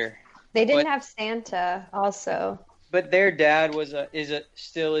it better. They didn't have Santa also. But their dad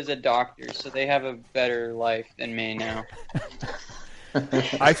still is a doctor, so they have a better life than me now.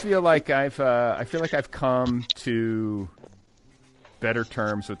 I feel like I've come to better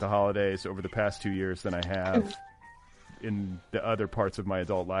terms with the holidays over the past 2 years than I have in the other parts of my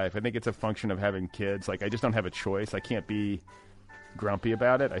adult life. I think it's a function of having kids. Like, I just don't have a choice. I can't be grumpy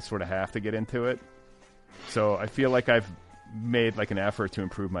about it. I sort of have to get into it. So I feel like I've made like an effort to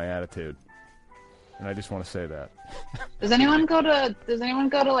improve my attitude. And I just want to say that. Does anyone go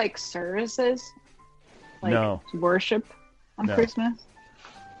to like services? Like no. Worship on Christmas?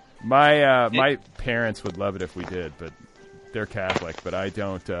 My parents would love it if we did, but they're Catholic, but I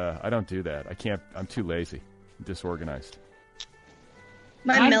don't do that. I can't. I'm too lazy. I'm disorganized.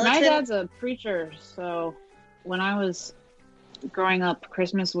 My dad's a preacher, so when I was growing up,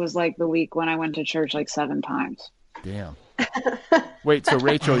 Christmas was like the week when I went to church like 7 times. Damn. Wait, so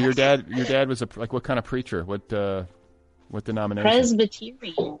Rachel, your dad was what kind of preacher? What denomination?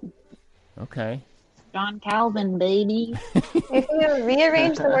 Presbyterian. Okay. John Calvin, baby. If you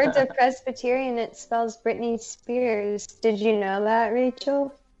rearrange the words of Presbyterian, it spells Britney Spears. Did you know that,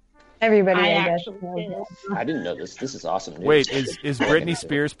 Rachel? Everybody, I guess. I didn't know this. This is awesome news. Wait, is Britney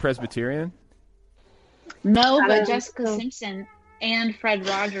Spears Presbyterian? No, but Jessica Simpson and Fred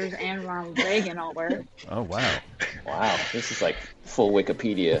Rogers and Ronald Reagan all were. Oh, wow. Wow, this is like full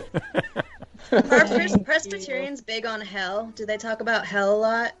Wikipedia. Are Presbyterians big on hell? Do they talk about hell a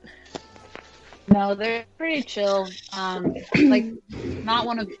lot? No, they're pretty chill. Like, not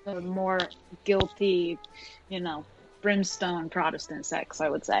one of the more guilty, brimstone Protestant sects, I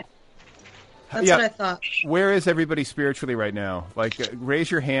would say. That's what I thought. Where is everybody spiritually right now? Like, raise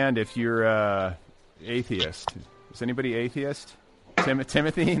your hand if you're atheist. Is anybody atheist?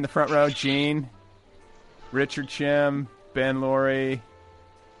 Timothy in the front row. Gene, Richard Chim, Ben Laurie.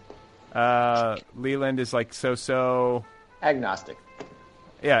 Leland is like so. Agnostic.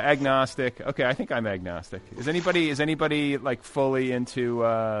 Yeah, agnostic. Okay, I think I'm agnostic. Is anybody like fully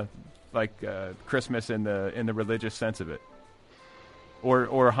into Christmas in the religious sense of it,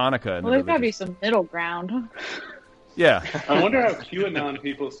 or Hanukkah? Well, there's got to be some middle ground. Yeah. I wonder how QAnon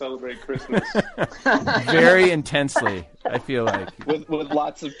people celebrate Christmas. Very intensely, I feel like. With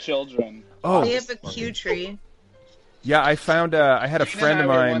lots of children. Oh, they have a Q tree. Yeah, I found. I had a friend of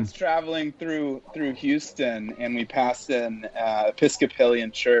mine. We were once traveling through Houston, and we passed an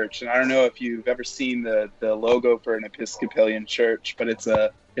Episcopalian church. And I don't know if you've ever seen the logo for an Episcopalian church, but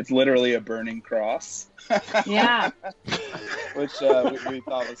it's literally a burning cross. Yeah. Which we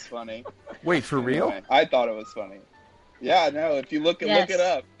thought was funny. Wait, for real? I thought it was funny. Yeah, no. If you look it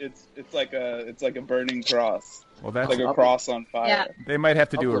up, it's like a burning cross. Well, that's like a cross on fire. Yeah. They might have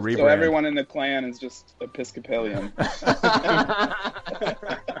to do a rebrand. So everyone in the clan is just Episcopalian.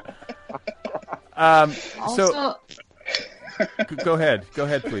 So go ahead,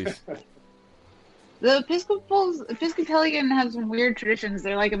 please. The Episcopalian have some weird traditions.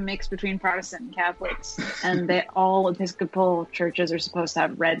 They're like a mix between Protestant and Catholics, and all Episcopal churches are supposed to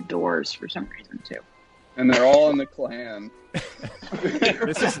have red doors for some reason too. And they're all in the clan.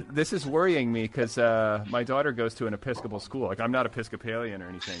 This is worrying me because my daughter goes to an Episcopal school. Like, I'm not Episcopalian or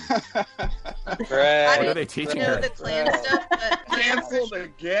anything. What are they teaching her? The clan stuff, but canceled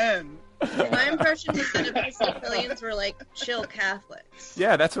again. My impression was that Episcopalians were like chill Catholics.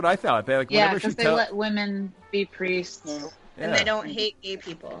 Yeah, that's what I thought. They because they let women be priests, and they don't hate gay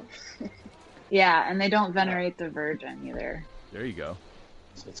people. Yeah, and they don't venerate the Virgin either. There you go.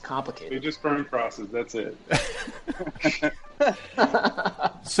 It's complicated. We just burn crosses. That's it.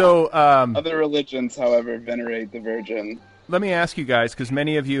 So, other religions, however, venerate the Virgin. Let me ask you guys, because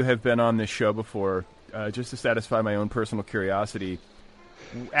many of you have been on this show before, just to satisfy my own personal curiosity.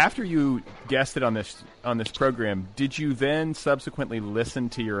 After you guested on this program, did you then subsequently listen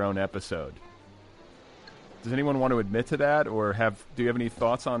to your own episode? Does anyone want to admit to that, or do you have any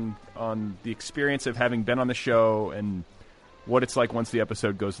thoughts on the experience of having been on the show and what it's like once the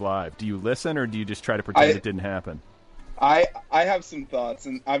episode goes live? Do you listen, or do you just try to pretend it didn't happen? I have some thoughts,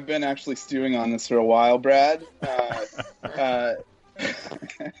 and I've been actually stewing on this for a while, Brad.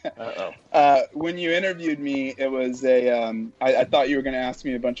 When you interviewed me, it was I thought you were going to ask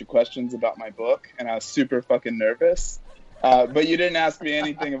me a bunch of questions about my book, and I was super fucking nervous. But you didn't ask me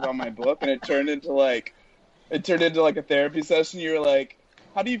anything about my book, and it turned into like a therapy session. You were like,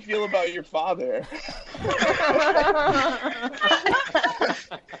 "How do you feel about your father?"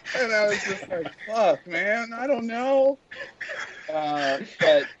 And I was just like, "Fuck, man, I don't know."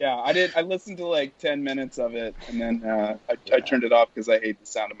 But yeah, I listened to like 10 minutes of it, and then I turned it off because I hate the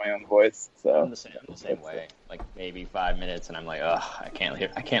sound of my own voice. So I'm the same way. Like maybe 5 minutes, and I'm like, ugh, I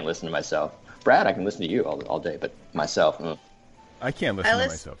can't listen to myself. Brad, I can listen to you all day, but myself, I can't listen to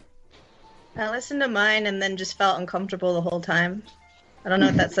myself. I listened to mine and then just felt uncomfortable the whole time. I don't know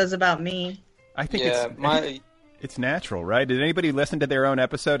what that says about me. I think it's natural, right? Did anybody listen to their own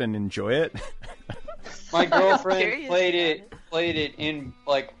episode and enjoy it? My girlfriend played it in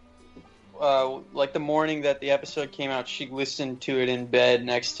like the morning that the episode came out. She listened to it in bed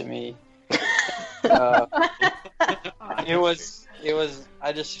next to me. It was.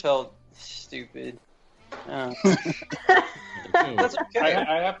 I just felt stupid. That's okay.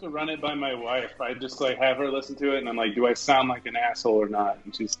 I have to run it by my wife. I just like have her listen to it, and I'm like, do I sound like an asshole or not?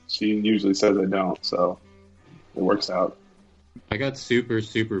 And she usually says I don't, so it works out. I got super,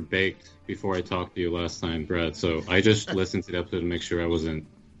 super baked before I talked to you last time, Brad, so I just listened to the episode to make sure I wasn't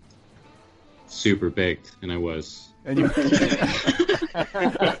super baked, and I was. And you...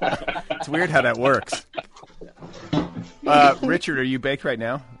 It's weird how that works. Richard, are you baked right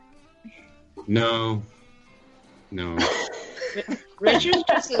now? No. Richard's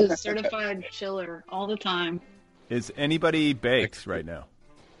just a certified chiller all the time. Is anybody baked right now?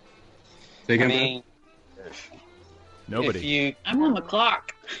 Nobody. I'm on the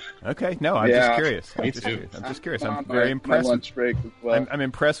clock. Okay, no, I'm just curious. I'm just curious. I'm very impressed. My lunch break as well. I'm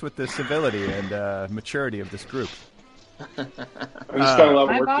impressed with the civility and maturity of this group. I just got a lot of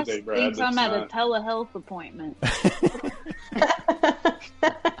My work boss today, Brad. thinks I'm at a telehealth appointment.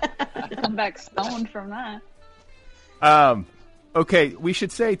 Come back stoned from that. Okay, we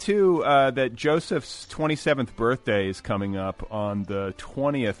should say, too, that Joseph's 27th birthday is coming up on the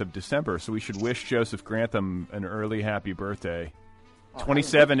 20th of December, so we should wish Joseph Grantham an early happy birthday.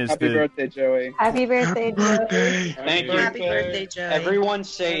 27 is Happy birthday, Joey. Happy birthday, Joey. Thank you. Happy birthday, Joey. Everyone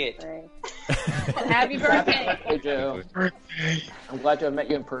say it. Happy birthday. Hey, Joe. Birthday. I'm glad to have met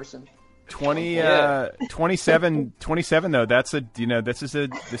you in person. 27 though, this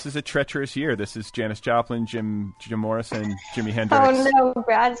is a treacherous year. This is Janis Joplin, Jim Morrison, Jimi Hendrix. Oh no,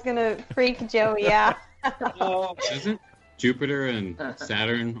 Brad's gonna freak Joey out. Isn't Jupiter and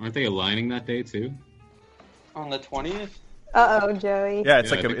Saturn, aren't they aligning that day too? On the 20th? Uh-oh, Joey. Yeah,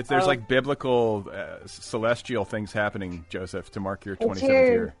 there's like biblical celestial things happening, Joseph, to mark your 27th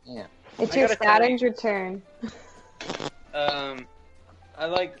year. Yeah. It's your Saturn's return.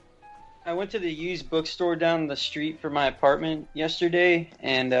 I went to the used bookstore down the street from my apartment yesterday,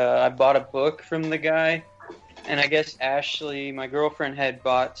 and I bought a book from the guy. And I guess Ashley, my girlfriend, had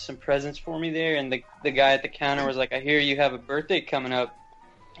bought some presents for me there, and the guy at the counter was like, "I hear you have a birthday coming up."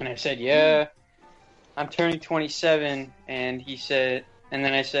 And I said, "Yeah, I'm turning 27." And he said, and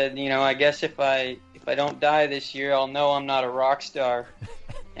then I said, I guess if I don't die this year, I'll know I'm not a rock star.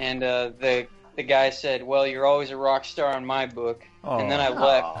 And the guy said, "Well, you're always a rock star in my book." And then I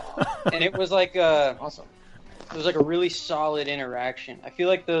left. And it was like awesome. It was like a really solid interaction. I feel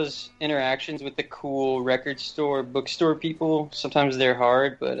like those interactions with the cool record store, bookstore people, sometimes they're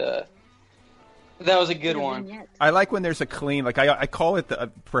hard, but that was a good one. I like when there's a clean, like I call it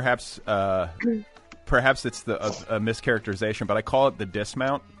perhaps it's a mischaracterization, but I call it the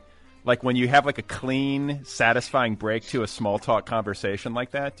dismount. Like when you have like a clean, satisfying break to a small talk conversation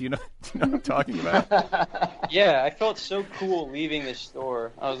like that. Do you know what I'm talking about? Yeah, I felt so cool leaving the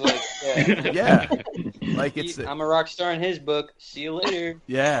store. I was like, yeah. Like I'm a rock star in his book. See you later.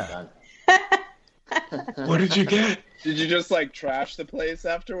 Yeah. What did you get? Did you just like trash the place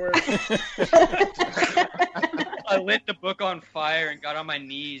afterwards? I lit the book on fire and got on my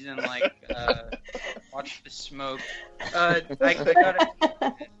knees and watch the smoke. I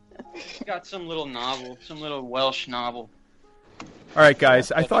got some little novel, some little Welsh novel. All right,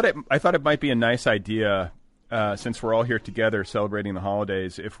 guys. I thought it might be a nice idea, since we're all here together celebrating the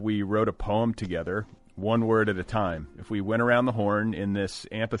holidays, if we wrote a poem together, one word at a time. If we went around the horn in this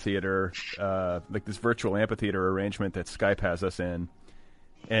amphitheater, like this virtual amphitheater arrangement that Skype has us in,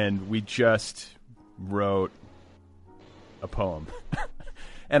 and we just wrote a poem.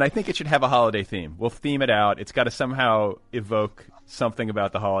 And I think it should have a holiday theme. We'll theme it out. It's got to somehow evoke something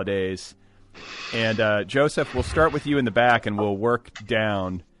about the holidays. And Joseph, we'll start with you in the back, and we'll work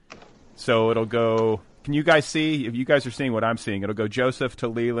down. So it'll go... Can you guys see? If you guys are seeing what I'm seeing, it'll go Joseph to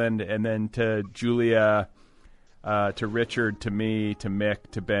Leland, and then to Julia, to Richard, to me, to Mick,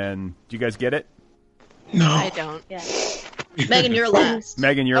 to Ben. Do you guys get it? No. I don't. Yeah. Megan, you're last.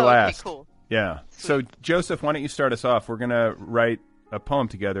 Megan, you're last. Okay, cool. Yeah. Sweet. So, Joseph, why don't you start us off? We're going to write a poem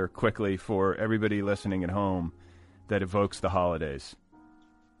together quickly for everybody listening at home that evokes the holidays.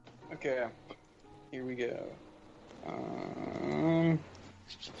 Okay. Here we go. All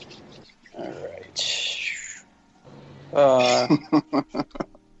right.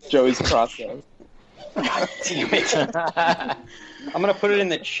 Joey's process. Damn it. I'm going to put it in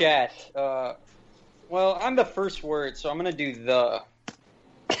the chat. Well, I'm the first word, so I'm going to do the.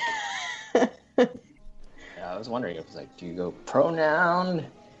 I was wondering if it's like, do you go pronoun?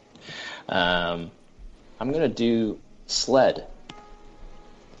 I'm going to do sled.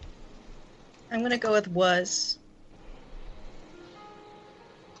 I'm going to go with was.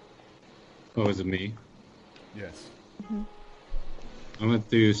 Oh, is it me? Yes. Mm-hmm. I'm going to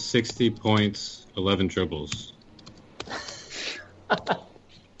do 60 points, 11 dribbles.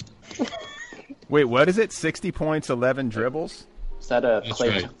 Wait, what is it? 60 points, 11 dribbles? Is that Clay?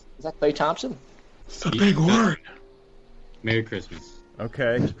 Right. Is that Clay Thompson? It's a big word. Merry Christmas.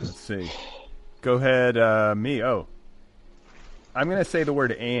 Okay, let's see. Go ahead, me. Oh. I'm going to say the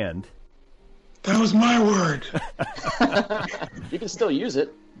word and. That was my word. You can still use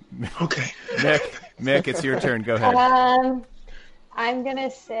it. Okay. Mick, it's your turn. Go ahead. I'm going to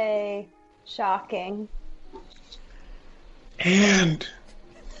say shocking. And.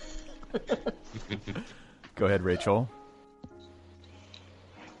 Go ahead, Rachel.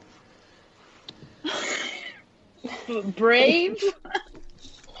 Brave.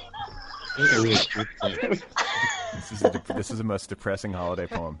 This is the most depressing holiday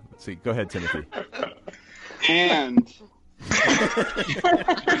poem. Let's see. Go ahead, Timothy. And.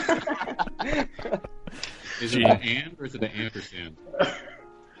 Is it an and or is it an ampersand?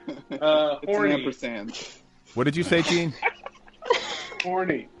 It's an ampersand. What did you say, Gene?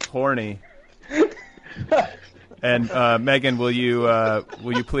 Horny. Horny. And Megan, will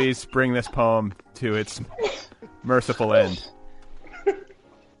you please bring this poem to its merciful end?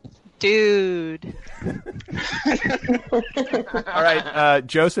 Dude. All right,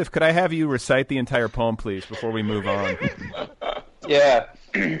 Joseph, could I have you recite the entire poem, please, before we move on? Yeah.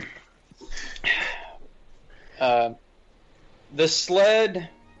 The sled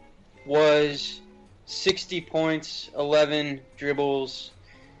was 60 points, 11 dribbles,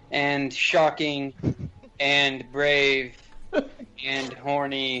 and shocking, and brave, and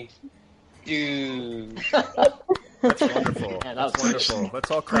horny, dude. That's wonderful. Yeah, That's wonderful.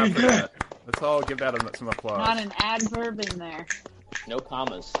 Let's all clap for that. Let's all give that some applause. Not an adverb in there. No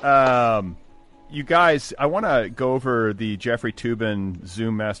commas. You guys, I want to go over the Jeffrey Toobin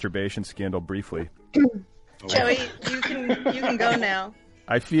Zoom masturbation scandal briefly. Joey, you can go now.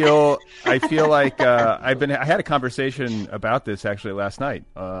 I feel like I had a conversation about this actually last night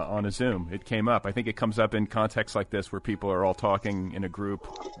on a Zoom. It came up. I think it comes up in contexts like this where people are all talking in a group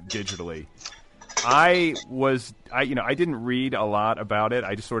digitally. I didn't read a lot about it.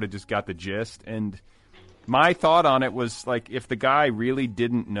 I just sort of just got the gist. And my thought on it was like, if the guy really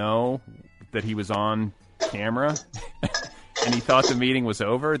didn't know that he was on camera and he thought the meeting was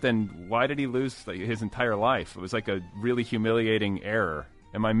over, then why did he lose his entire life? It was like a really humiliating error.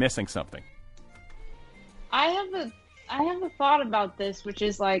 Am I missing something? I have a thought about this, which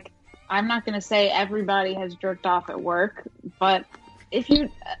is like, I'm not going to say everybody has jerked off at work, but if you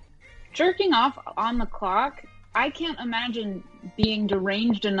jerking off on the clock, I can't imagine being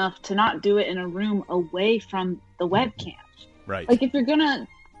deranged enough to not do it in a room away from the webcam. Right. Like, if you're going to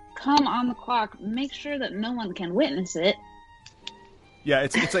come on the clock, make sure that no one can witness it. Yeah,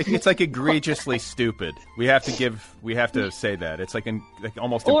 it's like egregiously stupid. We have to say that. It's like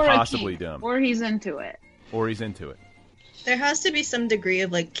almost impossibly dumb. Or he's into it. There has to be some degree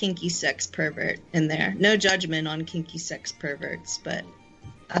of like kinky sex pervert in there. No judgment on kinky sex perverts, but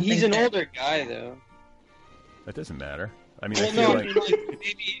he's an older guy though. That doesn't matter. I mean, I feel like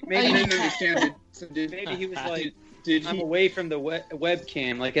maybe I didn't understand it. Maybe he was like, I'm away from the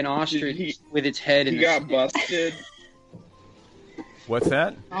webcam, like an ostrich with its head in He the got busted. What's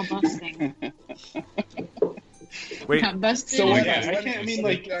that? All busting. Wait. Got busted. So I can't. I mean,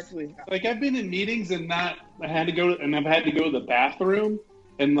 like I've been in meetings and I've had to go to the bathroom,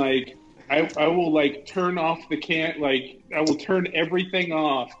 and like I will like turn off the like I will turn everything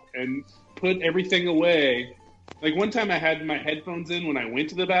off and put everything away. Like one time I had my headphones in when I went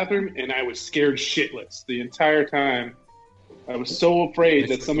to the bathroom, and I was scared shitless the entire time. I was so afraid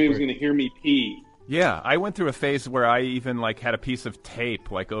that somebody was going to hear me pee. Yeah, I went through a phase where I even like had a piece of tape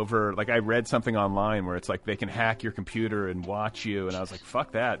like over, like I read something online where it's like they can hack your computer and watch you, and I was like,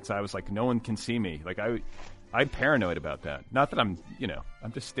 fuck that. So I was like, no one can see me. Like I'm paranoid about that. Not that I'm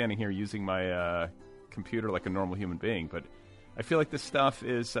just standing here using my computer like a normal human being, but I feel like this stuff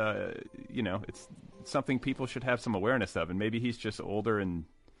is, it's something people should have some awareness of, and maybe he's just older and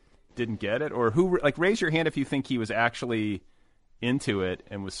didn't get it, or raise your hand if you think he was actually into it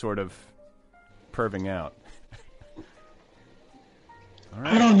and was sort of perving out. All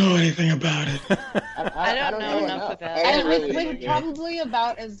right. I don't know anything about it. I don't know enough about it. I probably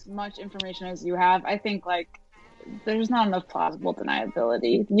about as much information as you have. I think there's not enough plausible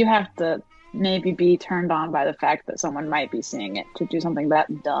deniability. You have to maybe be turned on by the fact that someone might be seeing it to do something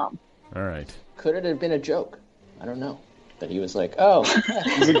that dumb. All right. Could it have been a joke? I don't know. That he was like, oh,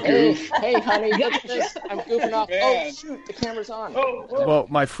 hey, honey, look at this. I'm goofing off. Oh, shoot, the camera's on. Well,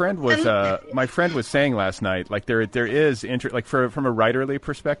 my friend was saying last night, like there is like from a writerly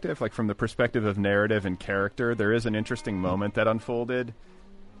perspective, like from the perspective of narrative and character, there is an interesting moment that unfolded.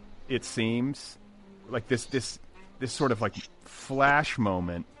 It seems like this sort of like flash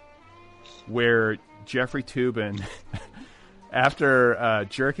moment where Jeffrey Toobin, after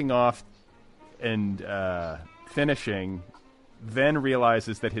jerking off and finishing, then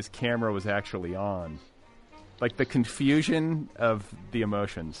realizes that his camera was actually on. Like the confusion of the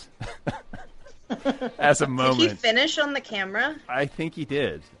emotions as a moment. Did he finish on the camera? I think he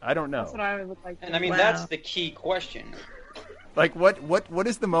did. I don't know. That's what I would like to And I mean, that's the key question. Like, what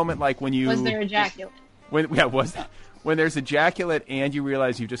is the moment like when you... Was there ejaculate? When there's ejaculate and you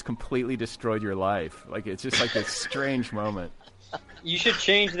realize you just completely destroyed your life. Like, it's just like this strange moment. You should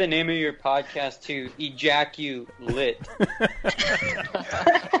change the name of your podcast to Ejaculate.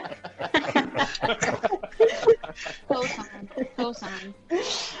 Cosign.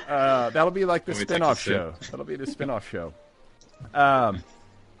 That'll be like the spin-off show. That'll be the spin-off show.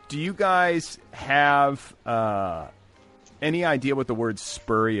 Do you guys have any idea what the word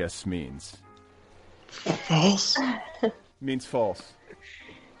spurious means? False. Means false.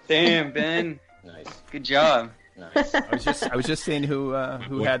 Damn, Ben. Nice. Good job. Nice. I was just saying who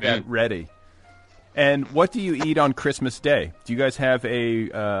had that ready. And what do you eat on Christmas Day? Do you guys have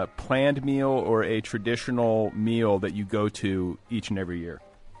a planned meal or a traditional meal that you go to each and every year?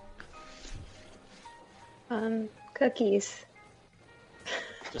 Cookies.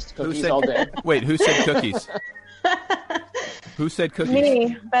 Just cookies all day. Wait, who said cookies? Who said cookies?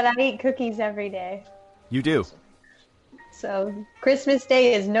 Me, but I eat cookies every day. You do? So Christmas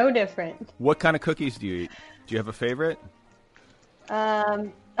Day is no different. What kind of cookies do you eat? Do you have a favorite?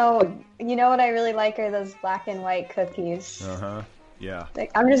 Oh, you know what I really like are those black and white cookies. Uh-huh. Yeah.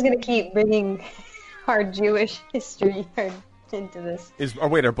 Like, I'm just going to keep bringing our Jewish history into this.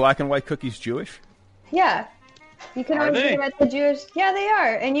 Are black and white cookies Jewish? Yeah. You can always get them at the Jewish... Yeah, they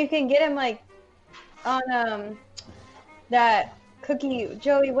are. And you can get them, like, on that cookie...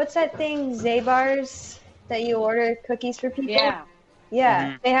 Joey, what's that thing? Zabar's that you order cookies for people? Yeah. Yeah,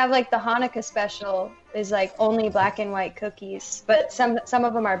 Mm-hmm. They have like the Hanukkah special is like only black and white cookies, but some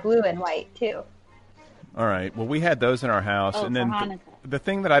of them are blue and white too. All right. Well, we had those in our house, and then the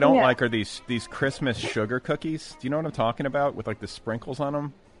thing that I don't like are these Christmas sugar cookies. Do you know what I'm talking about? With like the sprinkles on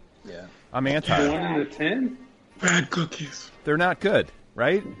them. Yeah. I'm anti. The one in the tin? Bad cookies. They're not good,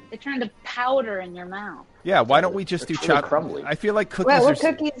 right? They turn to powder in your mouth. Yeah. Why don't we just do chocolate? Crumbly. I feel like cookies Well, are what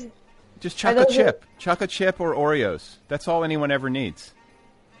cookies? just chocolate chip or Oreos. That's all anyone ever needs.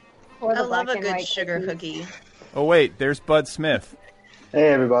 Or I the love black a and good white sugar cookies. cookie. Oh wait, there's Bud Smith. Hey,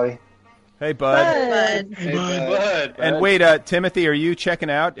 everybody. Hey, Bud. Bud. Hey, bud. And wait, Timothy, are you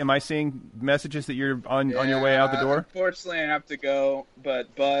checking out? Am I seeing messages that you're on your way out the door? Unfortunately, I have to go.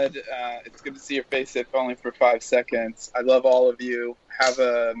 But, Bud, it's good to see your face, if only for 5 seconds. I love all of you. Have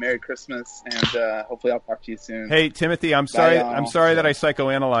a Merry Christmas, and hopefully I'll talk to you soon. Hey, Timothy, I'm sorry. Bye, I'm sorry that I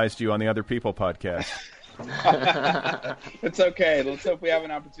psychoanalyzed you on the Other People podcast. It's okay. Let's hope we have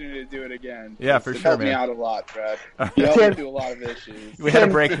an opportunity to do it again. Yeah, for it sure, helped man. me out a lot, Brad. You helped me through a lot of issues. We had a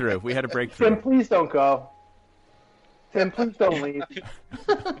breakthrough. Tim, please don't go. Tim, please don't leave.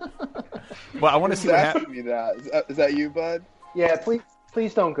 Well, I want to see what happens. Me that. Is that you, Bud? Yeah,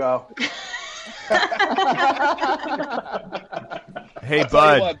 please don't go. Hey,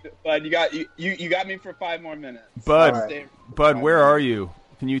 Bud. What, Bud, you got me for 5 more minutes. Bud, right. Bud, where are you?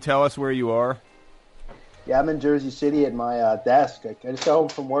 Can you tell us where you are? Yeah, I'm in Jersey City at my desk. I just got home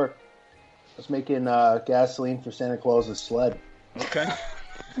from work. I was making gasoline for Santa Claus's sled. Okay.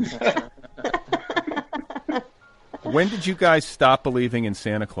 When did you guys stop believing in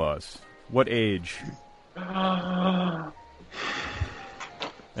Santa Claus? What age? 3rd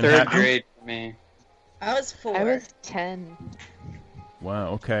grade for me. I was 4. I was 10.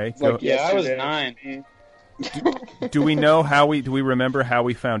 Wow. Okay. I was 9. Do we know do we remember how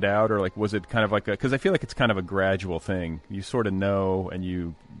we found out, or like was it kind of like because I feel like it's kind of a gradual thing. You sort of know and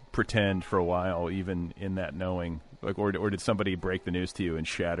you pretend for a while, even in that knowing. Like, or did somebody break the news to you and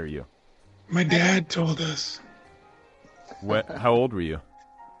shatter you? My dad told us. How old were you?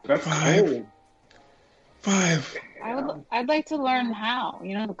 That's 5. 5. I'd like to learn how.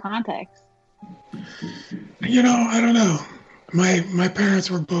 The context. I don't know. My parents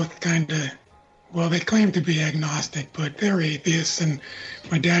were both kind of, well, they claimed to be agnostic, but they're atheists. And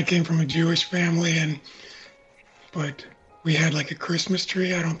my dad came from a Jewish family, but we had like a Christmas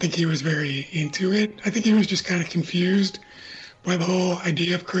tree. I don't think he was very into it. I think he was just kind of confused by the whole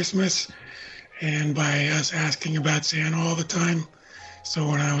idea of Christmas and by us asking about Santa all the time. So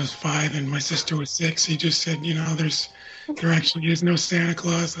when I was 5 and my sister was 6, he just said, there actually is no Santa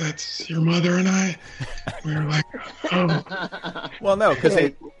Claus. That's your mother and I. We were like, oh. Well, no, because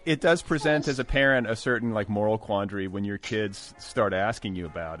it does present as a parent a certain like moral quandary when your kids start asking you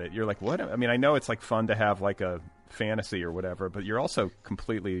about it. You're like, what? I mean, I know it's like fun to have like a fantasy or whatever, but you're also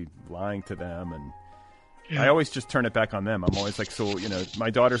completely lying to them. And I always just turn it back on them. I'm always like, so, my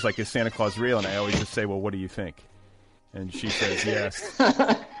daughter's like, is Santa Claus real? And I always just say, well, what do you think? And she says yes.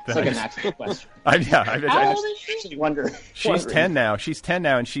 It's like an actual question. I actually wonder. She's 10 now. She's 10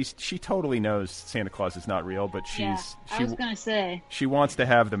 now, and she totally knows Santa Claus is not real. But I was gonna say she wants to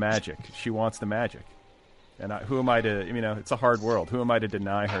have the magic. She wants the magic, and who am I to? It's a hard world. Who am I to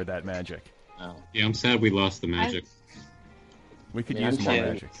deny her that magic? Oh. Yeah, I'm sad we lost the magic. We could use more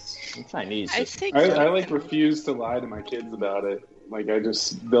magic. I'm Chinese. I refuse to lie to my kids about it. Like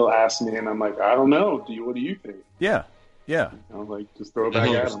they'll ask me, and I'm like, I don't know. What do you think? Yeah. Yeah. I'm like, just throw it back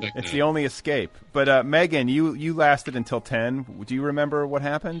at them. It's the only escape. But Megan, you lasted until 10. Do you remember what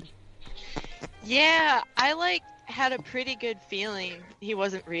happened? Yeah, I had a pretty good feeling he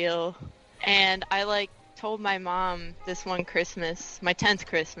wasn't real. And I told my mom this one Christmas, my 10th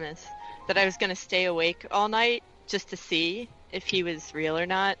Christmas, that I was going to stay awake all night just to see if he was real or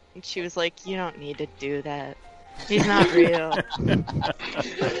not. And she was like, you don't need to do that. He's not real.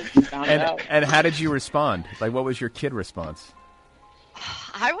 And how did you respond? Like, what was your kid response?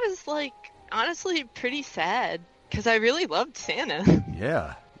 I was honestly pretty sad because I really loved Santa.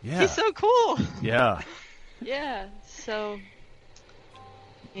 Yeah. He's so cool. Yeah. Yeah. So.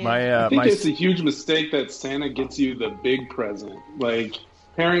 Yeah. I think it's a huge mistake that Santa gets you the big present. Like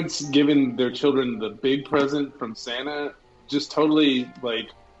parents giving their children the big present from Santa, just totally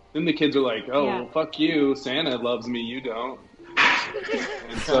Then the kids are like, "Oh, well, fuck you! Santa loves me, you don't."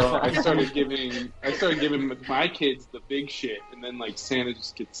 And so I started giving my kids the big shit, and then Santa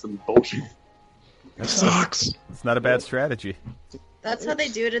just gets some bullshit. That sucks. It's not a bad strategy. That's how they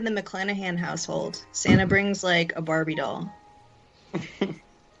do it in the McClanahan household. Santa brings a Barbie doll.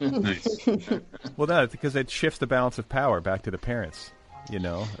 Nice. Well, no, because it shifts the balance of power back to the parents. I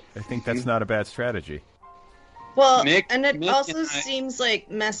think that's not a bad strategy. Well, Nick also seems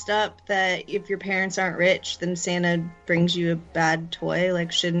messed up that if your parents aren't rich, then Santa brings you a bad toy.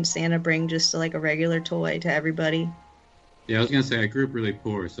 Shouldn't Santa bring just a regular toy to everybody? Yeah, I was going to say, I grew up really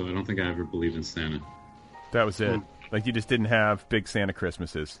poor, so I don't think I ever believed in Santa. That was it. You just didn't have big Santa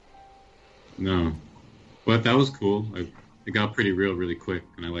Christmases. No. But that was cool. It got pretty real really quick,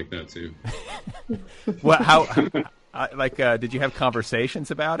 and I like that too. Well, how... did you have conversations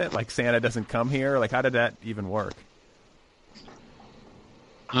about it? Santa doesn't come here? How did that even work?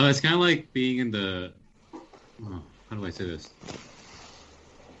 It's kind of like being in the... how do I say this?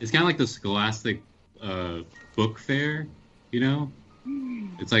 It's kind of like the Scholastic book fair,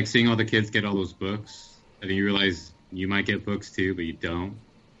 It's like seeing all the kids get all those books, and then you realize you might get books too, but you don't.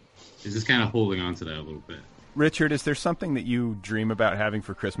 It's just kind of holding on to that a little bit. Richard, is there something that you dream about having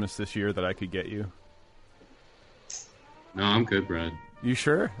for Christmas this year that I could get you? No, I'm good, Brad. You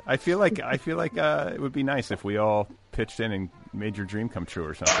sure? I feel like it would be nice if we all pitched in and made your dream come true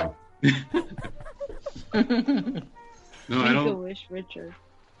or something. No, I don't. Make a wish, Richard.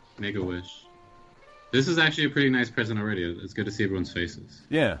 Make a wish. This is actually a pretty nice present already. It's good to see everyone's faces.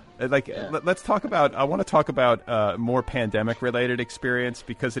 Yeah. Let's talk about, I want to talk about more pandemic-related experience,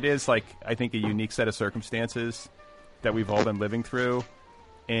 because it is, like, I think a unique set of circumstances that we've all been living through.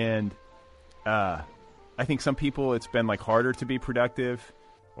 And I think some people, it's been, like, harder to be productive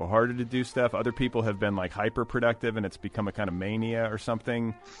or harder to do stuff. Other people have been, like, hyper-productive, and it's become a kind of mania or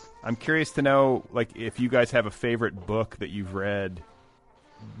something. I'm curious to know, like, if you guys have a favorite book that you've read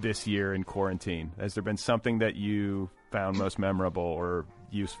this year in quarantine. Has there been something that you found most memorable or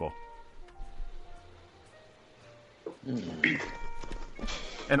useful?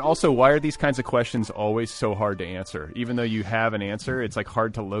 And also, why are these kinds of questions always so hard to answer? Even though you have an answer, it's like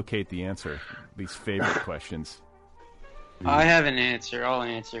hard to locate the answer. These favorite questions. I have an answer. I'll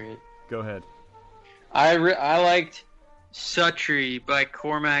answer it. Go ahead. I liked Suttree by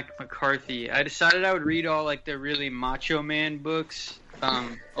Cormac McCarthy. I decided I would read all, like, the really Macho Man books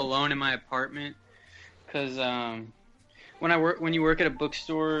alone in my apartment, because when you work at a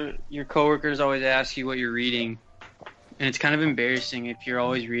bookstore, your coworkers always ask you what you're reading, and it's kind of embarrassing if you're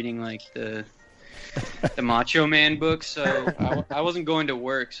always reading, like, the Macho Man books. So I wasn't going to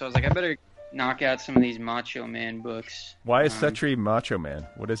work, so I was like, I better knock out some of these Macho Man books. Why is Suttree Macho Man?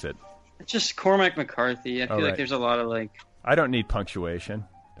 What is it? It's just Cormac McCarthy. I feel like there's a lot of, like... I don't need punctuation.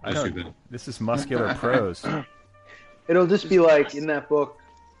 This is muscular prose. It'll just be like, in that book,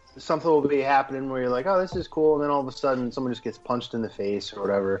 something will be happening where you're like, oh, this is cool, and then all of a sudden someone just gets punched in the face or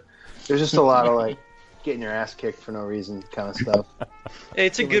whatever. There's just a lot of, like, getting your ass kicked for no reason kind of stuff.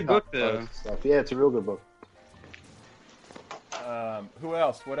 It's a good book, though. Yeah, it's a real good book. Who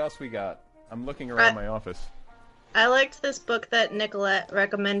else? What else we got? I'm looking around my office. I liked this book that Nicolette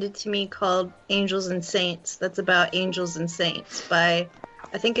recommended to me called Angels and Saints. That's about angels and saints by,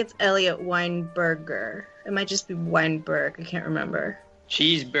 I think it's Elliot Weinberger. It might just be Weinberg. I can't remember.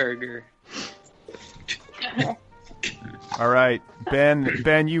 Cheeseburger. All right,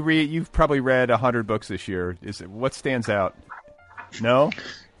 Ben, you've probably read 100 books this year. What stands out? No?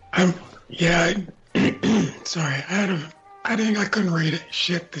 Yeah. Sorry, I think I couldn't read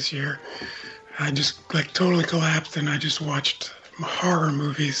shit this year. I just, like, totally collapsed, and I just watched horror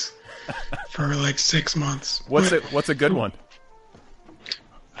movies for like 6 months. What's a good one?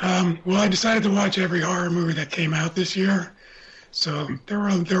 Well, I decided to watch every horror movie that came out this year, so there were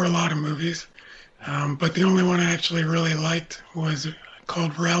a lot of movies. But the only one I actually really liked was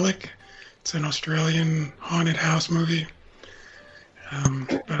called Relic. It's an Australian haunted house movie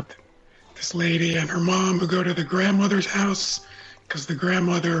about this lady and her mom who go to the grandmother's house because the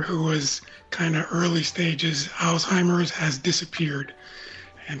grandmother, who was kind of early stages Alzheimer's, has disappeared.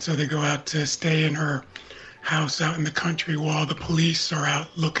 And so they go out to stay in her house out in the country while the police are out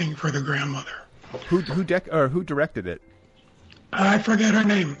looking for the grandmother. Who directed it? I forget her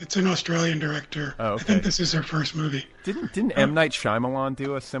name. It's an Australian director. Oh, okay. I think this is her first movie. Didn't M. Night Shyamalan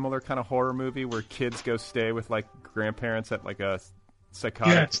do a similar kind of horror movie where kids go stay with, like, grandparents at, like, a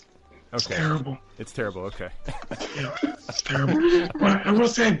psychotic... Yeah, it's terrible. It's terrible, okay. Yeah, it's terrible. Well, I will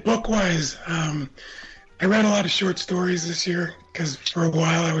say, book-wise, I read a lot of short stories this year because for a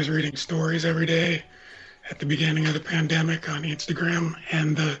while I was reading stories every day at the beginning of the pandemic on Instagram.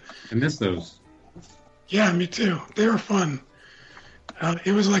 And I miss those. Yeah, me too. They were fun.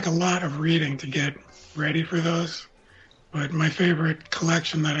 It was like a lot of reading to get ready for those. But my favorite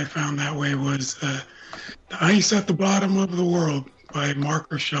collection that I found that way was The Ice at the Bottom of the World by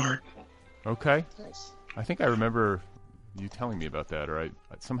Mark Richard. Okay. Nice. I think I remember you telling me about that, or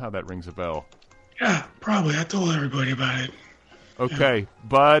somehow that rings a bell. Yeah, probably. I told everybody about it. Okay. Yeah.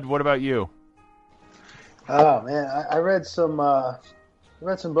 Bud, what about you? Oh, man. I read some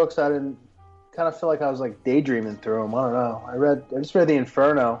books I didn't kind of feel like I was like daydreaming through them. I don't know. I just read The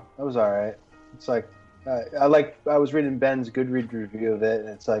Inferno. That was all right. It's like I was reading Ben's Goodreads review of it, and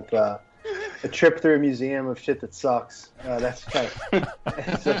it's like a trip through a museum of shit that sucks. That's kind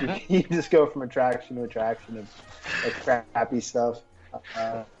of so you just go from attraction to attraction of like crappy stuff.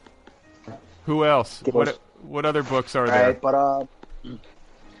 Who else? What other books are there? Right, but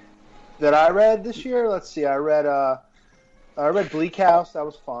that I read this year. Let's see. I read Bleak House. That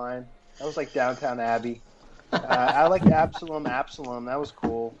was fine. That was like Downtown Abbey. I liked Absalom. That was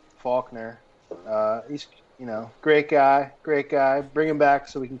cool. Faulkner. He's, great guy. Bring him back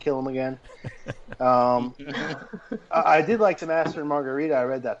so we can kill him again. I did like The Master and Margarita. I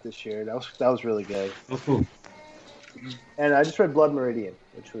read that this year. That was really good. Oh, cool. And I just read Blood Meridian,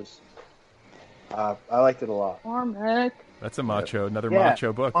 which was I liked it a lot. That's another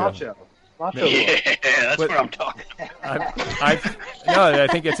macho book. Macho. Yeah, that's what I'm talking about. I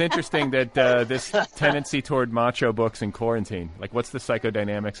think it's interesting that this tendency toward macho books in quarantine. Like, what's the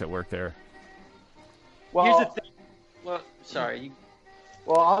psychodynamics at work there? Well, here's the thing. Well, sorry.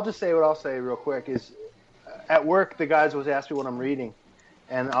 Well, I'll just say what I'll say real quick is, at work the guys always ask me what I'm reading,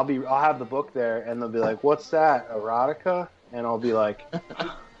 and I'll have the book there, and they'll be like, "What's that? Erotica?" And I'll be like,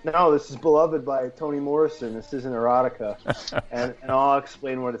 "No, this is Beloved by Toni Morrison. This isn't erotica." and I'll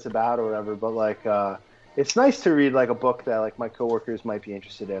explain what it's about or whatever. But like, it's nice to read like a book that like my coworkers might be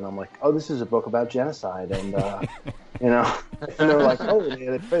interested in. I'm like, "Oh, this is a book about genocide," and you know, and they're like, "Oh,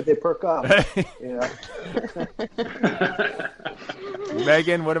 they perk up." You know.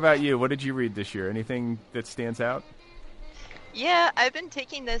 Megan, what about you? What did you read this year? Anything that stands out? Yeah, I've been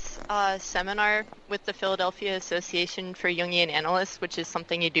taking this seminar with the Philadelphia Association for Jungian Analysts, which is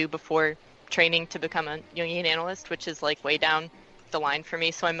something you do before training to become a Jungian analyst, which is like way down the line for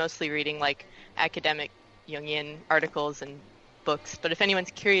me. So I'm mostly reading like academic Jungian articles and books. But if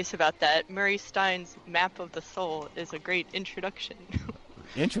anyone's curious about that, Murray Stein's Map of the Soul is a great introduction.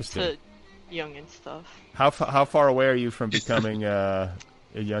 Interesting. To Jungian stuff. How far away are you from becoming a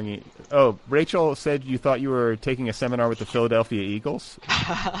Jungian? Oh, Rachel said you thought you were taking a seminar with the Philadelphia Eagles.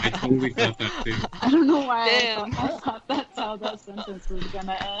 I totally thought that too. I don't know why I thought that's how that sentence was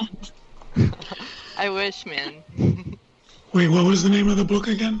gonna end. I wish, man. Wait, what was the name of the book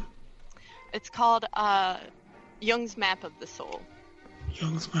again? It's called Jung's Map of the Soul.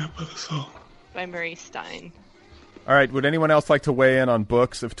 Jung's Map of the Soul. By Murray Stein. All right, would anyone else like to weigh in on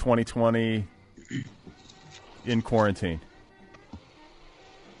books of 2020 in quarantine?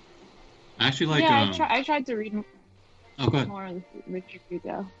 I actually like... Yeah, I tried to read more of Richard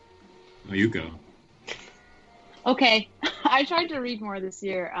Hugo. Oh, you go. Okay. I tried to read more this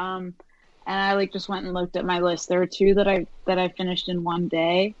year, and I like just went and looked at my list. There were two that I finished in one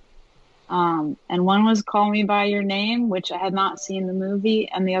day. And one was Call Me By Your Name, which I had not seen the movie,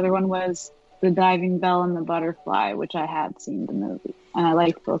 and the other one was The Diving Bell and the Butterfly, which I had seen the movie. And I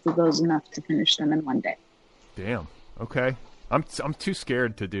liked both of those enough to finish them in one day. Damn. Okay. I'm too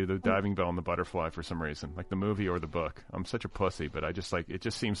scared to do The Diving Bell and the Butterfly for some reason, like the movie or the book. I'm such a pussy, but I just like it.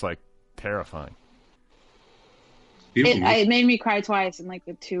 Just seems like terrifying. It made me cry twice in like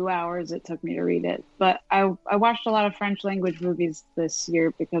the 2 hours it took me to read it. But I watched a lot of French language movies this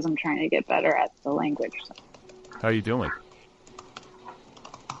year because I'm trying to get better at the language. So. How are you doing?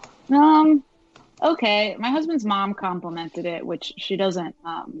 Okay. My husband's mom complimented it, which she doesn't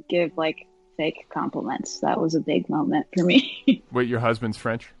give like fake compliments. That was a big moment for me. Wait, your husband's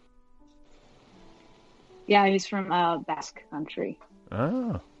French? Yeah, he's from Basque country.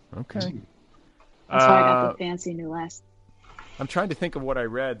 Oh, okay. That's why I got the fancy new last. I'm trying to think of what I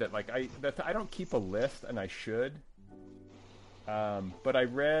read that like I don't keep a list, and I should. But I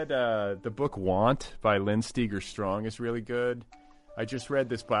read the book Want by Lynn Steger Strong is really good. I just read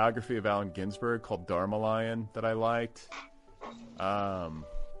this biography of Allen Ginsberg called Dharma Lion that I liked.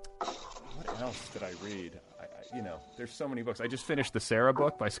 What else did I read? There's so many books. I just finished the Sarah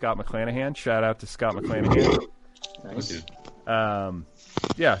book by Scott McClanahan. Shout out to Scott McClanahan. Nice.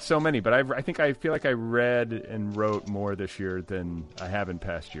 Yeah, so many. But I feel like I read and wrote more this year than I have in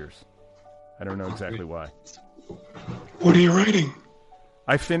past years. I don't know exactly why. What are you writing?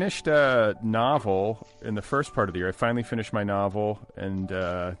 I finished a novel in the first part of the year. I finally finished my novel, and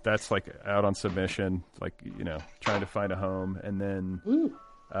that's like out on submission, like, trying to find a home. And then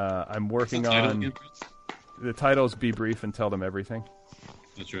I'm working on... The title is Be Brief and Tell Them Everything.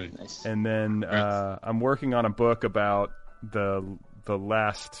 That's right. Nice. And then I'm working on a book about the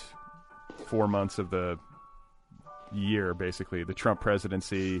last 4 months of the year, basically, the Trump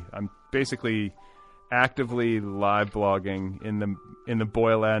presidency. I'm basically actively live blogging in the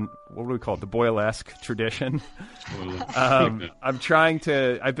Boyle, what do we call it? The Boyle-esque tradition. I've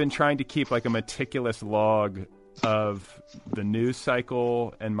been trying to keep like a meticulous log of the news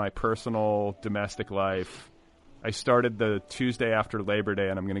cycle and my personal domestic life. I started the Tuesday after Labor Day,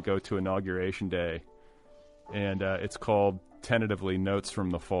 and I'm going to go to Inauguration Day. And it's called, tentatively, Notes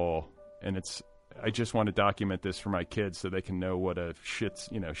from the Fall. And I just want to document this for my kids so they can know what a shit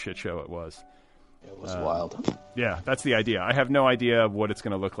show it was. It was wild. Yeah, that's the idea. I have no idea what it's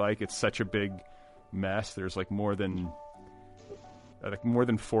going to look like. It's such a big mess. There's like more than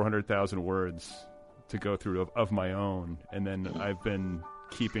 400,000 words to go through of my own. And then I've been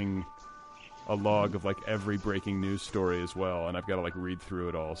keeping a log of like every breaking news story as well, and I've got to like read through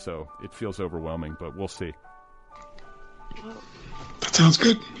it all, so it feels overwhelming, but we'll see. That sounds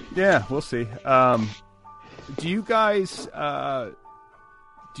good. Yeah, we'll see. Do you guys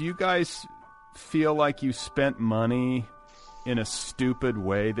feel like you spent money in a stupid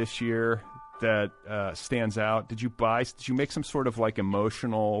way this year that stands out? Did you make some sort of like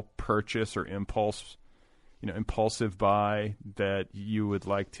emotional purchase or impulsive buy that you would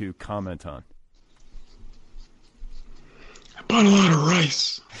like to comment on? Bought a lot of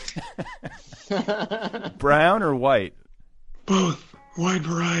rice. Brown or white? Both. Wide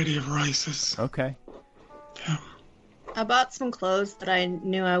variety of rices. Okay. Yeah. I bought some clothes that I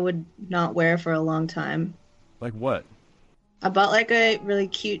knew I would not wear for a long time. Like what? I bought like a really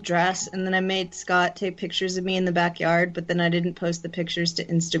cute dress, and then I made Scott take pictures of me in the backyard, but then I didn't post the pictures to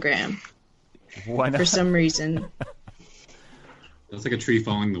Instagram. Why not? For some reason. That's like a tree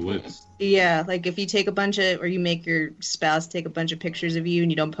falling in the woods. Yeah, like if you take a bunch of, or you make your spouse take a bunch of pictures of you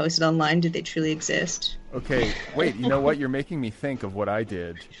and you don't post it online, do they truly exist? Okay, wait, you know what? You're making me think of what I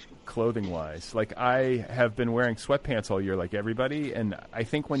did clothing-wise. Like, I have been wearing sweatpants all year like everybody, and I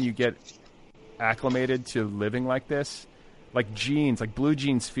think when you get acclimated to living like this, like jeans, like blue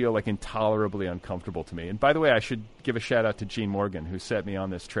jeans feel like intolerably uncomfortable to me. And by the way, I should give a shout-out to Gene Morgan, who set me on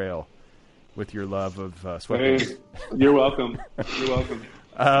this trail with your love of sweatpants. Hey, you're welcome. You're welcome.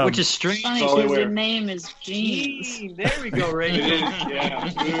 Which is strange. Funny because your name is Jeans. There we go, Ray. It is,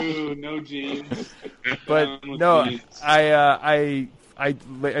 yeah. Ooh, no jeans. But no, jeans. I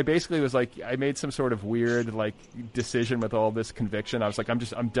basically was like, I made some sort of weird like decision with all this conviction. I was like,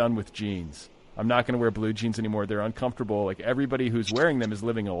 I'm done with jeans. I'm not going to wear blue jeans anymore. They're uncomfortable. Like everybody who's wearing them is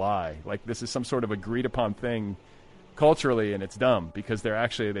living a lie. Like this is some sort of agreed upon thing culturally, and it's dumb because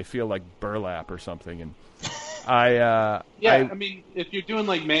they feel like burlap or something. And I mean, if you're doing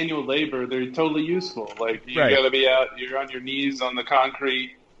like manual labor, they're totally useful. Like you right. got to be out, you're on your knees on the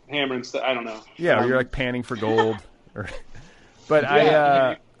concrete, hammering stuff. I don't know. Yeah, or you're like panning for gold. But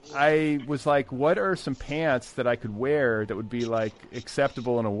I was like, what are some pants that I could wear that would be like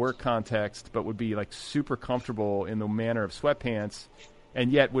acceptable in a work context, but would be like super comfortable in the manner of sweatpants, and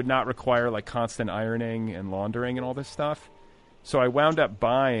yet would not require like constant ironing and laundering and all this stuff. So I wound up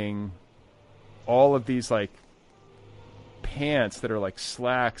buying all of these like pants that are like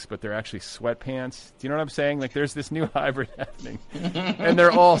slacks, but they're actually sweatpants. Do you know what I'm saying? Like there's this new hybrid happening, and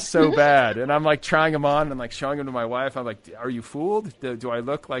they're all so bad. And I'm like trying them on and like showing them to my wife. I'm like, are you fooled? Do I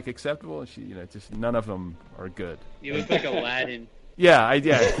look like acceptable? And she, just none of them are good. You look like Aladdin. Yeah, I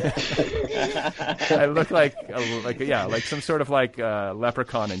look like some sort of like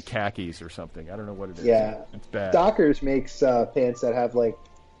leprechaun in khakis or something. I don't know what it is. Yeah, it's bad. Dockers makes pants that have like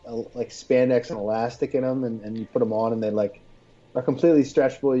spandex and elastic in them, and you put them on, and they like are completely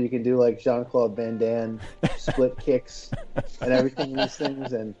stretchable. You can do like Jean-Claude Van Damme split kicks and everything in these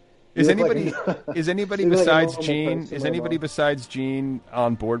things. And is anybody besides Gene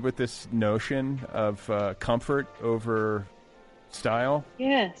on board with this notion of comfort over style?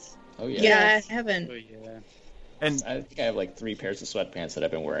 Yes. Oh yeah. Yeah, I haven't. Oh, yeah. And I think I have like 3 pairs of sweatpants that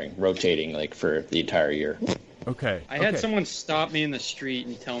I've been wearing, rotating like for the entire year. Okay. I had someone stop me in the street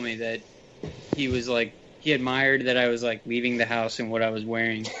and tell me that he admired that I was like leaving the house in what I was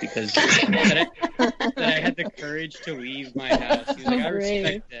wearing because that I had the courage to leave my house. He was like, I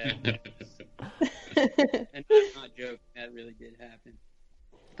respect that. And I'm not joking, that really did happen.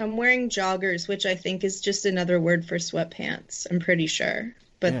 I'm wearing joggers, which I think is just another word for sweatpants. I'm pretty sure,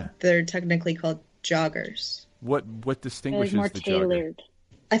 but they're technically called joggers. What distinguishes more the tailored. jogger?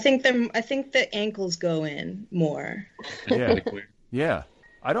 I think the ankles go in more. Yeah, yeah.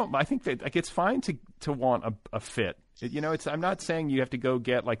 I think that like it's fine to want a fit. I'm not saying you have to go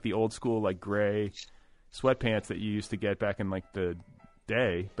get like the old school like gray sweatpants that you used to get back in like the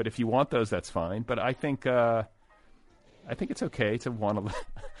day. But if you want those, that's fine. But I think it's okay to want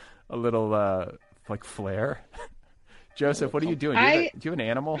a little like flair. Joseph, what are you doing? Do you have an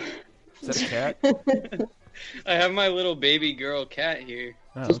animal? Is that a cat? I have my little baby girl cat here.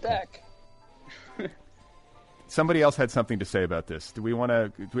 Oh, she's back. Somebody else had something to say about this. Do we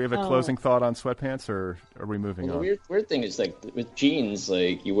have a closing thought on sweatpants, or are we moving on? The weird thing is like with jeans,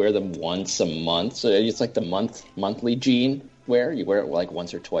 like you wear them once a month, so it's like the monthly jean wear. You wear it like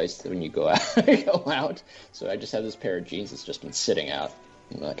once or twice when you go out. So I just have this pair of jeans that's just been sitting out.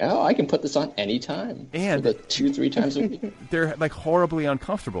 I'm like, I can put this on anytime. And 2-3 times a week. They're like horribly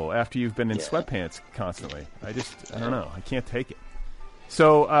uncomfortable after you've been in sweatpants constantly. I don't know. I can't take it.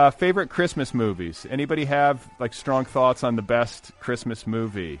 So, favorite Christmas movies. Anybody have like strong thoughts on the best Christmas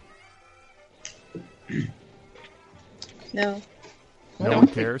movie? No. No one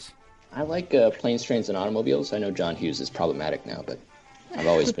cares? I like Planes, Trains, and Automobiles. I know John Hughes is problematic now, but I've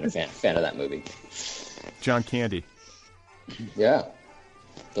always been a fan of that movie. John Candy. Yeah.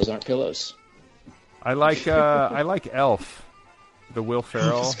 Those aren't pillows. I like Elf, the Will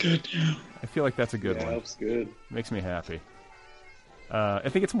Ferrell. Elf's good, yeah. I feel like that's a good one. Elf's good. Makes me happy. I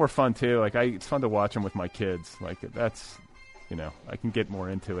think it's more fun too. Like it's fun to watch them with my kids. Like that's, I can get more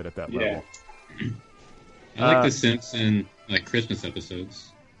into it at that level. I like the Simpsons like Christmas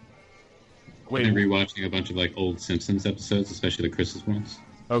episodes. I've been rewatching a bunch of like old Simpsons episodes, especially the Christmas ones.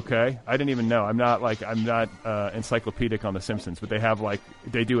 Okay, I didn't even know. I'm not encyclopedic on the Simpsons, but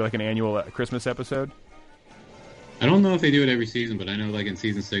they do like an annual Christmas episode. I don't know if they do it every season, but I know like in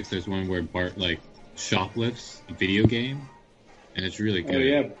season 6, there's one where Bart like shoplifts a video game, and it's really good. Oh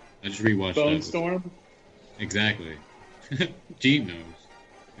yeah, I just rewatched Bone Storm. Exactly. Gene knows.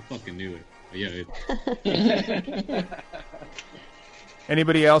 I fucking knew it. But yeah.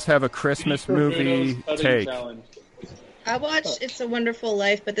 Anybody else have a Christmas movie take? I watched It's a Wonderful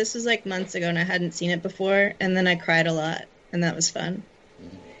Life, but this was like months ago, and I hadn't seen it before, and then I cried a lot, and that was fun.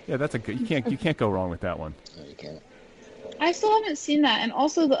 Yeah, that's a good. You can't go wrong with that one. No, you can't. I still haven't seen that, and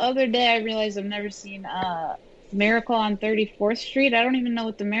also the other day I realized I've never seen Miracle on 34th Street. I don't even know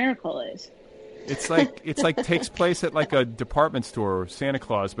what the miracle is. It's like takes place at like a department store, Santa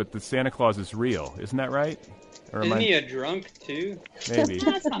Claus, but the Santa Claus is real. Isn't that right? Or isn't he a drunk too? Maybe.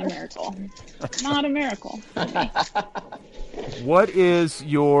 That's not a miracle. Not a miracle. What is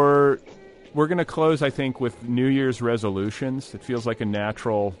your? We're going to close, I think, with New Year's resolutions. It feels like a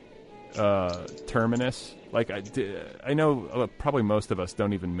natural terminus. Like I know probably most of us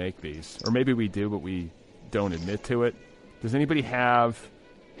don't even make these, or maybe we do, but we don't admit to it. Does anybody have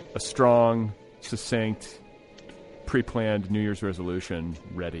a strong, succinct, pre-planned New Year's resolution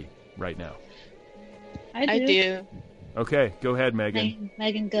ready right now? I do. Okay, go ahead, Megan.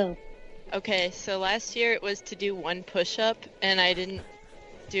 Megan, go. Okay, so last year it was to do 1 push-up, and I didn't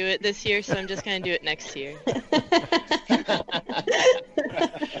do it this year, so I'm just going to do it next year.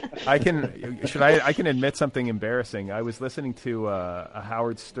 I can admit something embarrassing. I was listening to a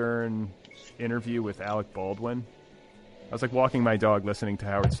Howard Stern interview with Alec Baldwin. I was like walking my dog listening to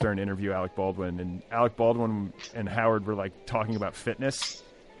Howard Stern interview Alec Baldwin, and Alec Baldwin and Howard were like talking about fitness.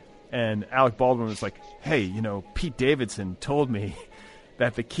 And Alec Baldwin was like, hey, Pete Davidson told me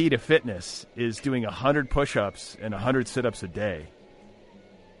that the key to fitness is doing 100 push-ups and 100 sit-ups a day.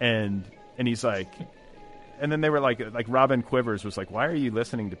 And he's like, and then they were like Robin Quivers was like, why are you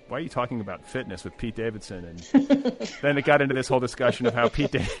talking about fitness with Pete Davidson? And then it got into this whole discussion of how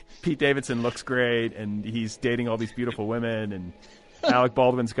Pete Davidson looks great and he's dating all these beautiful women, and Alec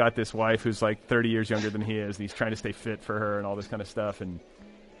Baldwin's got this wife who's like 30 years younger than he is, and he's trying to stay fit for her and all this kind of stuff. And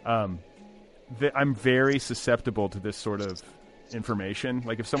I'm very susceptible to this sort of information.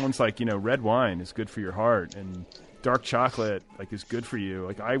 Like if someone's like, red wine is good for your heart and dark chocolate is good for you,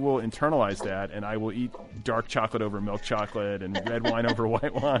 like I will internalize that and I will eat dark chocolate over milk chocolate and red wine over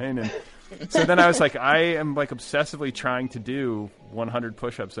white wine. And so then I was like, I am like obsessively trying to do 100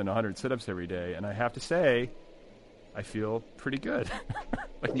 push-ups and 100 sit-ups every day, and I have to say I feel pretty good.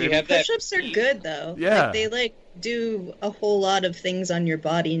 Push-ups are good though. Yeah, they do a whole lot of things on your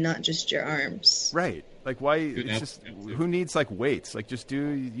body, not just your arms. Right. Like why? It's just who needs weights? Just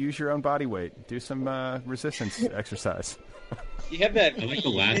use your own body weight. Do some resistance exercise. You have that. I like the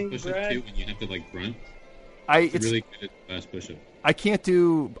last push-up too when you have to grunt. It's really good at the last push-up. I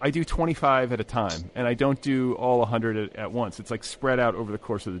do 25 at a time, and I don't do all 100 at once. It's spread out over the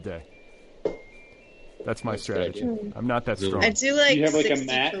course of the day. That's my strategy. I'm not that strong. I do you have a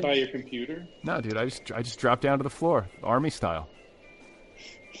mat by your computer? No, dude. I just drop down to the floor, Army style.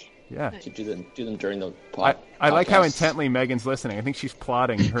 Yeah. You do them during the podcast. I like how intently Megan's listening. I think she's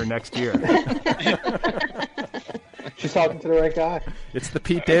plotting her next year. She's talking to the right guy. It's the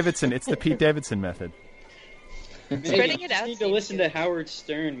Pete Davidson method. Spreading it out. You need to listen to Howard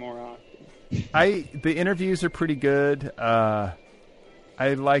Stern more often. The interviews are pretty good.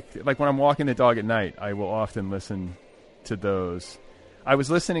 I like when I'm walking the dog at night, I will often listen to those. I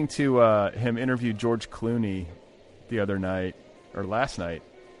was listening to him interview George Clooney the other night, or last night,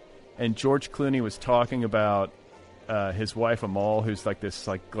 and George Clooney was talking about his wife Amal, who's this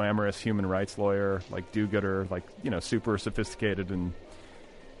glamorous human rights lawyer, do-gooder, super sophisticated and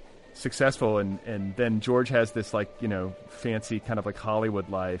successful, and then George has this fancy kind of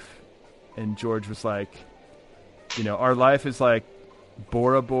Hollywood life, and George was like, our life is like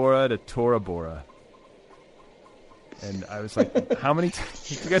Bora Bora to Tora Bora. And I was like, how many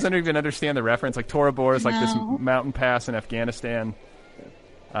you guys don't even understand the reference? Tora Bora is this mountain pass in Afghanistan,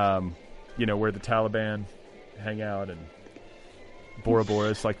 where the Taliban hang out, and Bora Bora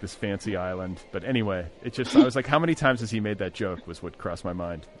is this fancy island. But anyway, I was like, how many times has he made that joke was what crossed my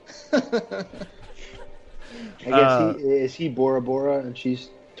mind. I guess is he Bora Bora and she's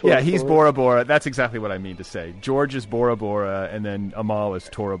Tora Yeah, he's Bora Bora. That's exactly what I mean to say. George is Bora Bora, and then Amal is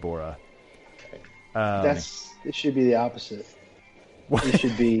Tora Bora. It should be the opposite. He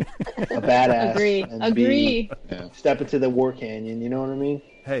should be a badass. Agree. Step into the war canyon. You know what I mean?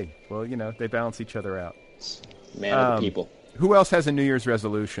 Hey, well, they balance each other out. Man of the people. Who else has a New Year's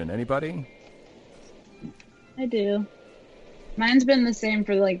resolution? Anybody? I do. Mine's been the same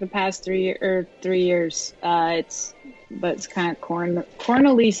for like the past 3 years. It's kind of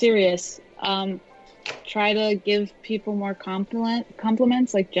cornily serious. Try to give people more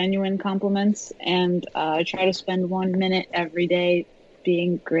compliments, like genuine compliments, and try to spend 1 minute every day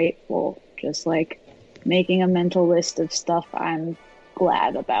being grateful. Just like making a mental list of stuff I'm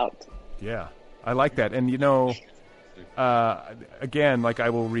glad about. Yeah, I like that. And again, like I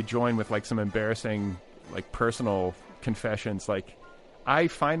will rejoin with like some embarrassing, like personal confessions. Like I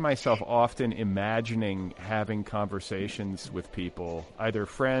find myself often imagining having conversations with people, either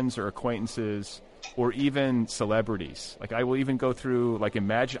friends or acquaintances or even celebrities. Like I will even go through like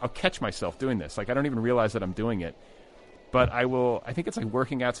I'll catch myself doing this. Like I don't even realize that I'm doing it. But I think it's like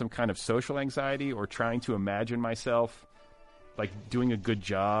working out some kind of social anxiety or trying to imagine myself like doing a good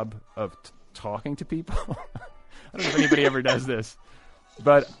job of talking to people. I don't know if anybody ever does this.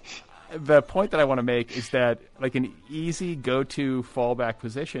 But the point that I want to make is that like an easy go-to fallback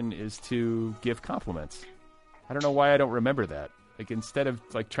position is to give compliments. I don't know why I don't remember that. Like instead of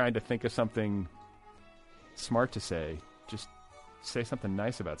like trying to think of something smart to say, just say something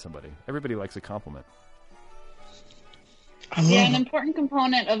nice about somebody. Everybody likes a compliment. Yeah, an important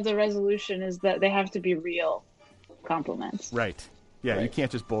component of the resolution is that they have to be real compliments. Right. Yeah, right. You can't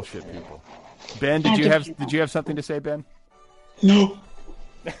just bullshit people. Ben, did you have something to say, Ben? No.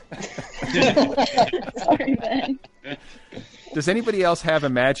 Sorry, Ben. Does anybody else have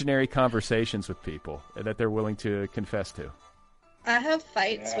imaginary conversations with people that they're willing to confess to? I have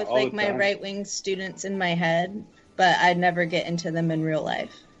fights with like my right-wing students in my head, but I'd never get into them in real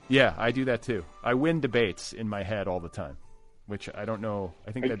life. Yeah, I do that too. I win debates in my head all the time, which I don't know.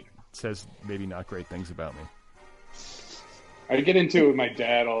 I think that says maybe not great things about me. I get into it with my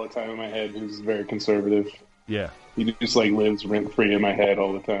dad all the time in my head, who's very conservative. Yeah. He just like lives rent-free in my head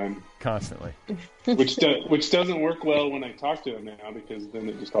all the time. Constantly. Which doesn't work well when I talk to him now, because then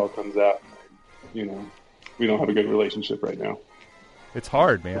it just all comes out. We don't have a good relationship right now. It's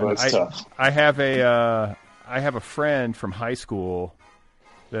hard, man. Well, that's tough. I have a friend from high school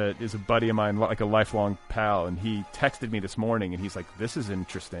that is a buddy of mine, like a lifelong pal, and he texted me this morning, and he's like, "This is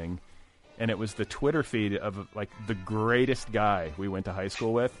interesting." And it was the Twitter feed of like the greatest guy we went to high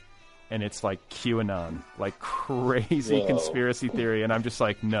school with, and it's like QAnon, like crazy conspiracy theory, and I'm just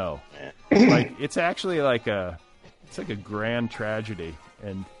like, no, like it's actually like a grand tragedy,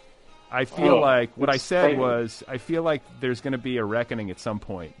 and I feel like what I said was, I feel like there's going to be a reckoning at some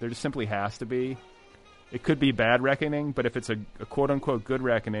point. There just simply has to be. It could be bad reckoning, but if it's a quote-unquote good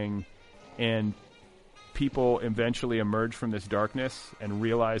reckoning and people eventually emerge from this darkness and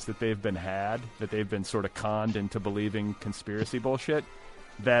realize that they've been that they've been sort of conned into believing conspiracy bullshit,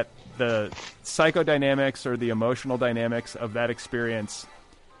 that the psychodynamics or the emotional dynamics of that experience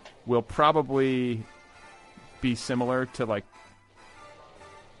will probably be similar to like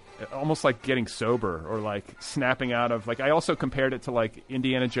almost like getting sober or like snapping out of, like, I also compared it to like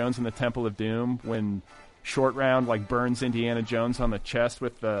Indiana Jones and the Temple of Doom when Short Round like burns Indiana Jones on the chest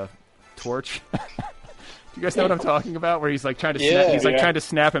with the torch. Do you guys know what I'm talking about? Where he's like trying to trying to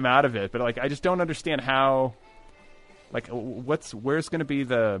snap him out of it, but like I just don't understand how. Like, where's going to be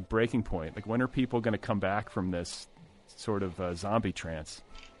the breaking point? Like, when are people going to come back from this sort of zombie trance?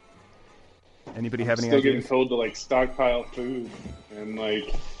 Anybody have any ideas? Still getting told to like stockpile food and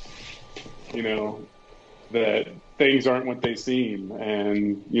like, that things aren't what they seem,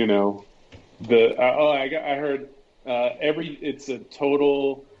 and I heard it's a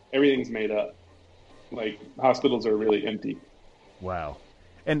total, everything's made up. Like hospitals are really empty. Wow.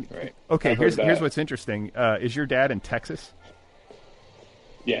 And okay, here's what's interesting. Is your dad in Texas?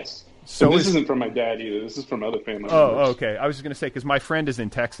 Yes. So this isn't from my dad either. This is from other family members. Oh, okay. I was just going to say, because my friend is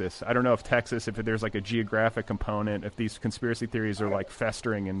in Texas. I don't know if there's like a geographic component, if these conspiracy theories are like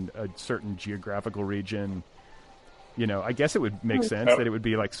festering in a certain geographical region. I guess it would make sense that it would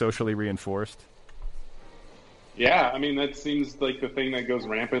be like socially reinforced. Yeah, I mean, that seems like the thing that goes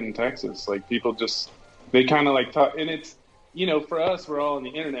rampant in Texas. Like people they kind of like talk, and it's, for us, we're all on the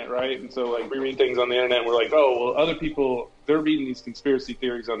internet, right? And so, like, we read things on the internet, and we're like, oh, well, other people, they're reading these conspiracy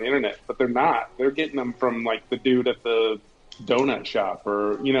theories on the internet, but they're not. They're getting them from, like, the dude at the donut shop,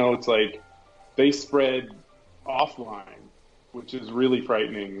 or, it's like they spread offline, which is really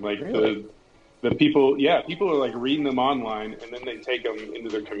frightening. Like, really? The people, people are, like, reading them online, and then they take them into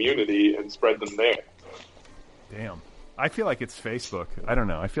their community and spread them there. Damn. I feel like it's Facebook. I don't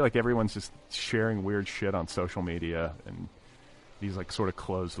know. I feel like everyone's just sharing weird shit on social media and these like sort of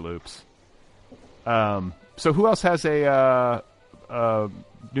closed loops. So who else has a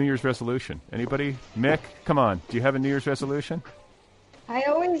New Year's resolution? Anybody? Mick, come on. Do you have a New Year's resolution? I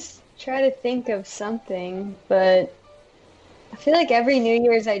always try to think of something, but I feel like every New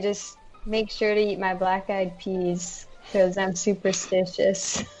Year's I just make sure to eat my black-eyed peas because I'm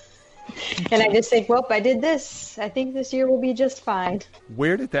superstitious. And I just think, well, I did this. I think this year will be just fine.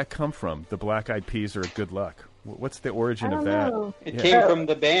 Where did that come from? The black-eyed peas are good luck. What's the origin of that? It came from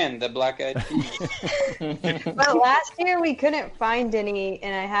the band, the Black Eyed Peas. Well, last year we couldn't find any,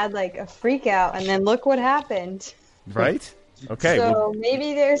 and I had like a freak out, and then look what happened. Right? Okay. So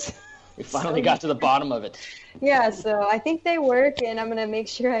maybe there's... We finally got to the bottom of it. Yeah, so I think they work, and I'm going to make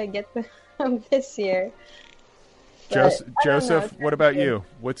sure I get them this year. Joseph, what about you?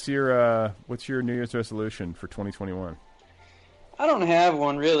 What's your New Year's resolution for 2021? I don't have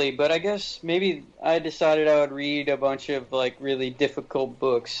one really, but I guess maybe I decided I would read a bunch of like really difficult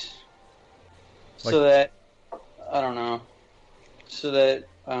books, so that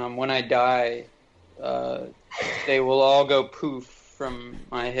when I die, they will all go poof from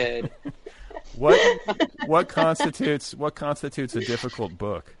my head. What constitutes a difficult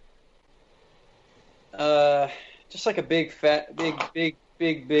book? Just like a big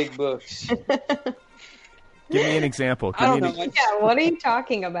books. Give me an example. I don't know. Yeah, what are you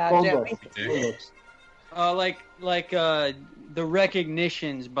talking about, Joey? Like The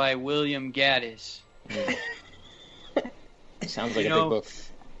Recognitions by William Gaddis. Sounds like a big book.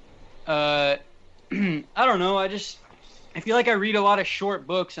 I don't know. I feel like I read a lot of short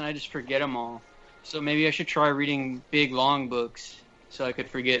books and I just forget them all. So maybe I should try reading big, long books so I could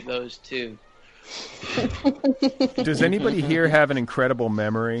forget those too. Does anybody here have an incredible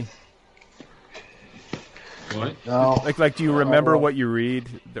memory? What? No. Like, do you remember what you read,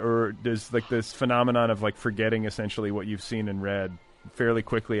 or does like this phenomenon of like forgetting essentially what you've seen and read fairly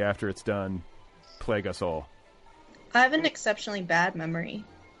quickly after it's done plague us all? I have an exceptionally bad memory.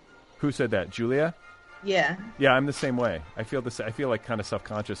 Who said that, Julia? Yeah. Yeah, I'm the same way. I feel like kind of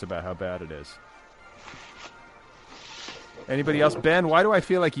self-conscious about how bad it is. Anybody else? Ben, why do I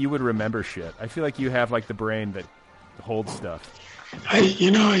feel like you would remember shit? I feel like you have like the brain that holds stuff. I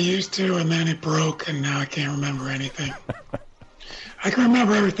used to, and then it broke, and now I can't remember anything. I can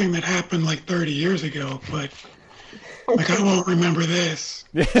remember everything that happened like 30 years ago, but like I won't remember this.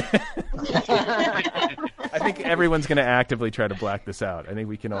 I think everyone's going to actively try to black this out. I think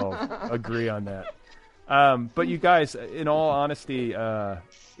we can all agree on that. But you guys, in all honesty,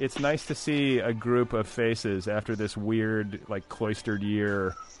 it's nice to see a group of faces after this weird, like, cloistered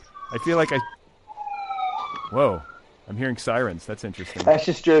year. I feel like Whoa. I'm hearing sirens. That's interesting. That's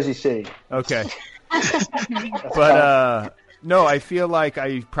just Jersey City. Okay. But, no, I feel like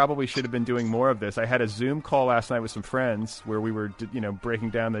I probably should have been doing more of this. I had a Zoom call last night with some friends where we were, breaking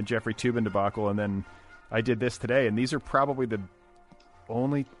down the Jeffrey Toobin debacle, and then I did this today. And these are probably the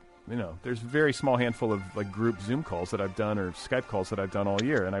only, there's a very small handful of like group Zoom calls that I've done or Skype calls that I've done all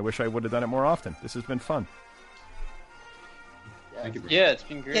year, and I wish I would have done it more often. This has been fun. Thank you, yeah, it's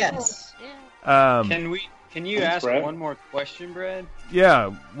been great. Yes. Can you ask Brad? One more question, Brad?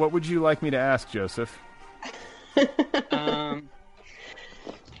 Yeah. What would you like me to ask, Joseph?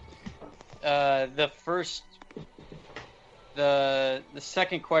 The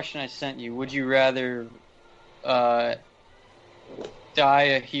second question I sent you, would you rather die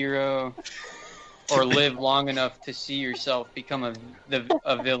a hero or live long enough to see yourself become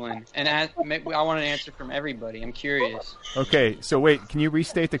a villain? And I want an answer from everybody. I'm curious. Okay, so wait, can you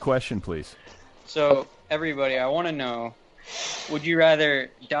restate the question, please? So, everybody, I want to know, would you rather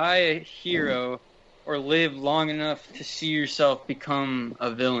die a hero or live long enough to see yourself become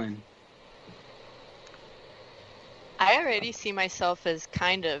a villain? I already see myself as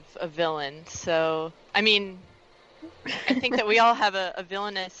kind of a villain, so, I mean, I think that we all have a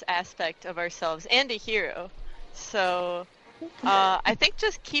villainous aspect of ourselves and a hero. So, I think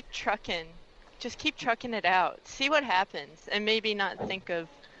just keep trucking. Just keep trucking it out. See what happens, and maybe not think of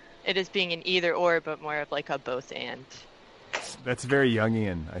it as being an either or, but more of like a both and. That's very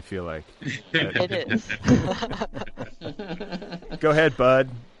Jungian, I feel like. It is. Go ahead,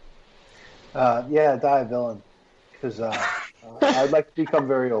 Bud. Yeah, die a villain. Because I'd like to become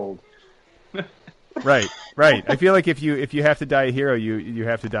very old. Right. I feel like if you have to die a hero, you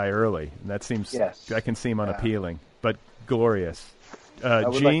have to die early, and that seems that can seem unappealing, but glorious. I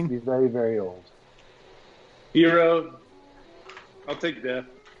would Gene? like to be very, very old. Hero, I'll take death.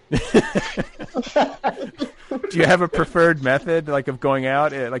 Do you have a preferred method, like of going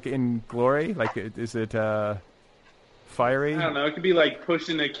out, like in glory? Like, is it fiery? I don't know. It could be like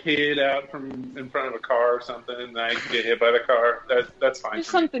pushing a kid out from in front of a car or something, and I get hit by the car. That's fine. Just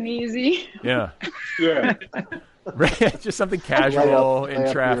something easy. Yeah. Yeah. Just something casual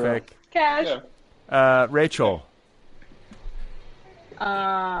in traffic. Cash. Rachel.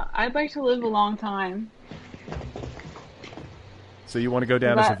 I'd like to live a long time. So you want to go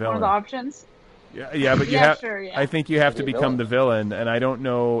down as a villain? One of the options? Yeah, but sure, yeah. I think you have to become the villain, and I don't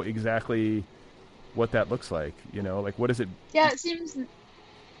know exactly what that looks like. Like what is it? Yeah, it seems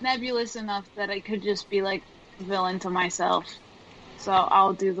nebulous enough that I could just be like villain to myself. So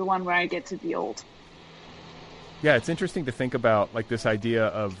I'll do the one where I get to be old. Yeah, it's interesting to think about like this idea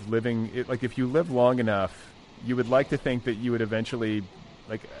of living. Like if you live long enough, you would like to think that you would eventually,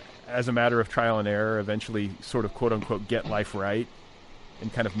 like as a matter of trial and error, eventually sort of quote unquote get life right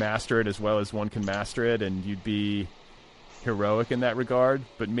and kind of master it as well as one can master it, and you'd be heroic in that regard.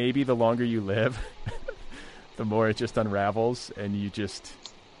 But maybe the longer you live, the more it just unravels, and you just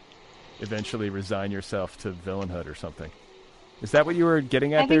eventually resign yourself to villainhood or something. Is that what you were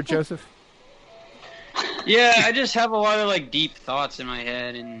getting at there, Joseph? Yeah, I just have a lot of like deep thoughts in my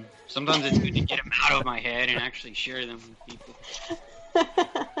head, and sometimes it's good to get them out of my head and actually share them with people.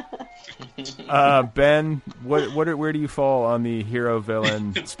 Ben, where do you fall on the hero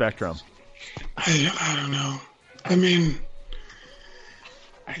villain spectrum? I don't know. I mean,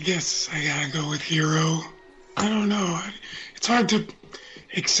 I guess I gotta go with hero. I don't know. It's hard to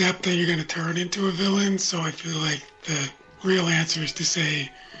accept that you're gonna turn into a villain, so I feel like the real answer is to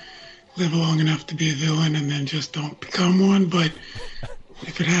say live long enough to be a villain and then just don't become one. But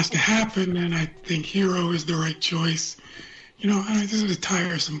if it has to happen, then I think hero is the right choice. This is a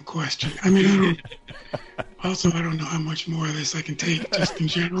tiresome question. I mean, I don't know how much more of this I can take just in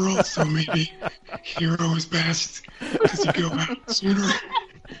general, so maybe hero is best because you go out sooner.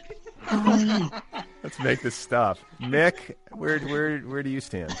 I don't really know. Let's make this stop. Mick, where do you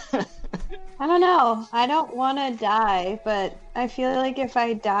stand? I don't know. I don't want to die, but I feel like if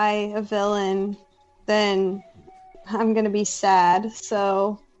I die a villain, then I'm going to be sad.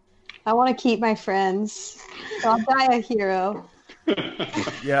 So I want to keep my friends. So I'll die a hero.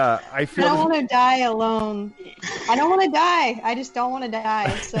 Yeah, I don't want to die alone. I don't want to die. I just don't want to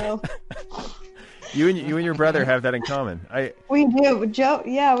die. So you and your brother have that in common. We do. Joe.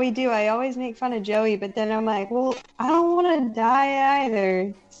 Yeah, we do. I always make fun of Joey, but then I'm like, well, I don't want to die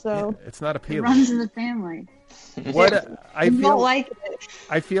either. So yeah, it's not appealing. It runs in the family. What I don't like it.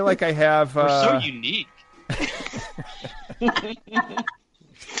 I feel like I have. We're so unique.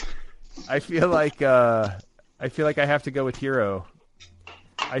 I feel like I have to go with hero.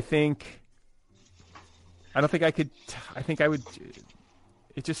 I don't think I could. I think I would.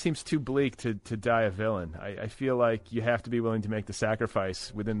 It just seems too bleak to die a villain. I feel like you have to be willing to make the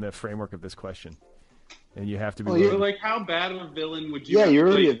sacrifice within the framework of this question, and you have to be. Well, like, how bad of a villain would you? Yeah, you're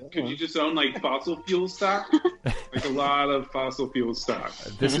really. Could you just own like fossil fuel stock? Like a lot of fossil fuel stock.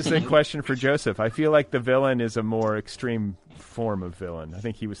 This is a question for Joseph. I feel like the villain is a more extreme form of villain. I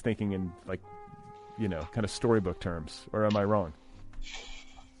think he was thinking in like, kind of storybook terms. Or am I wrong?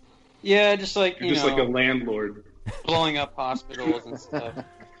 Yeah, just like like a landlord blowing up hospitals and stuff.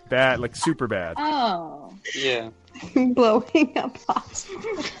 Bad, like super bad. Oh, yeah, blowing up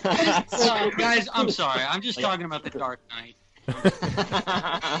hospitals. So, guys, I'm sorry. I'm just talking about the Dark Knight.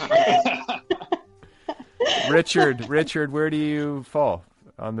 Richard, where do you fall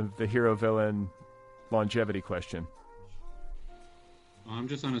on the hero villain longevity question? I'm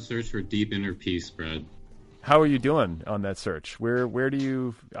just on a search for deep inner peace, Brad. How are you doing on that search? Where do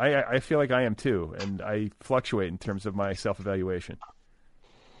you? I feel like I am too, and I fluctuate in terms of my self-evaluation.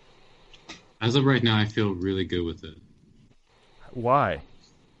 As of right now, I feel really good with it. Why?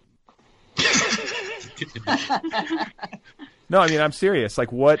 No, I mean, I'm serious.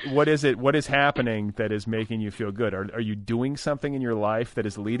 Like, what is it? What is happening that is making you feel good? Are you doing something in your life that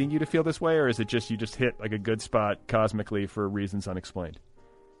is leading you to feel this way, or is it just you just hit like a good spot cosmically for reasons unexplained?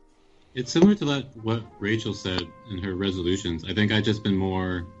 It's similar to what Rachel said in her resolutions. I think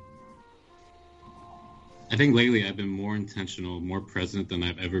lately I've been more intentional, more present than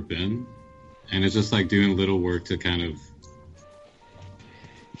I've ever been. And it's just like doing little work to kind of,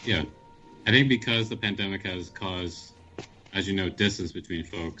 yeah. I think because the pandemic has caused, as you know, distance between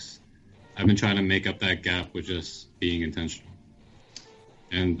folks, I've been trying to make up that gap with just being intentional.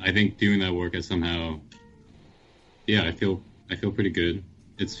 And I think doing that work has somehow, yeah, I feel pretty good.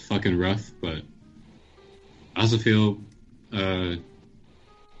 It's fucking rough, but I also feel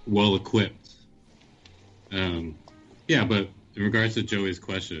well equipped. Yeah, but in regards to Joey's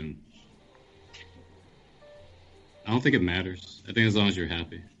question, I don't think it matters. I think as long as you're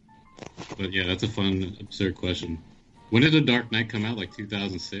happy. But yeah, that's a fun, absurd question. When did The Dark Knight come out? Like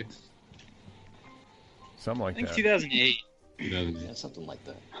 2006? Something like that. I think 2008. 2008. Yeah, something like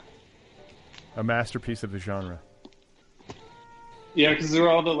that. A masterpiece of the genre. Yeah, because there are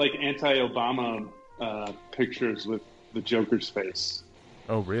all the like anti-Obama pictures with the Joker's face.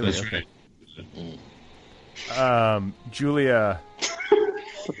 Oh, really? That's okay. Right. Julia.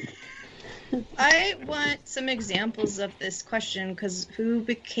 I want some examples of this question because who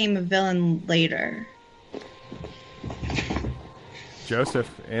became a villain later? Joseph,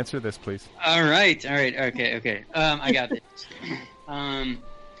 answer this, please. All right. Okay. I got this.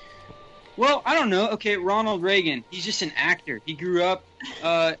 Well, I don't know. Okay, Ronald Reagan. He's just an actor. He grew up.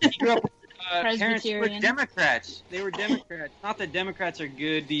 Parents were Democrats. They were Democrats. Not that Democrats are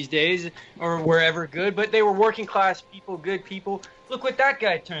good these days or were ever good, but they were working class people, good people. Look what that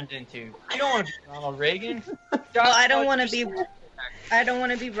guy turned into. You don't want to be Ronald Reagan. Well, I don't want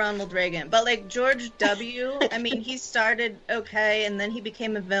to be Ronald Reagan, but like George W. I mean, he started okay, and then he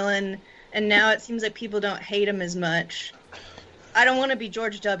became a villain, and now it seems like people don't hate him as much. I don't want to be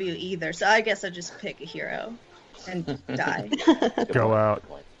George W. either, so I guess I'll just pick a hero and die. Go out.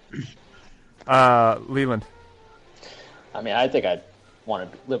 Leland. I mean, I think I'd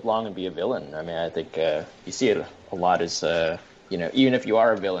want to live long and be a villain. I mean, I think you see it a lot as, even if you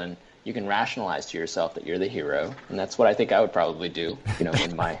are a villain, you can rationalize to yourself that you're the hero. And that's what I think I would probably do,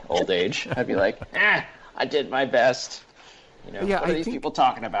 in my old age. I'd be like, I did my best. What are these people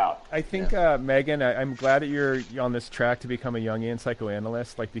talking about? I think, Megan, I'm glad that you're on this track to become a Jungian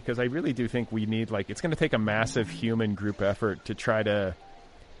psychoanalyst, because I really do think we need, it's going to take a massive human group effort to try to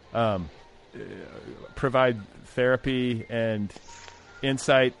provide therapy and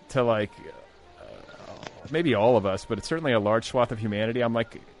insight to, maybe all of us, but it's certainly a large swath of humanity.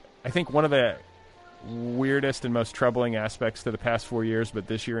 I think one of the weirdest and most troubling aspects to the past 4 years, but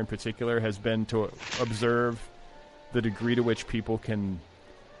this year in particular, has been to observe the degree to which people can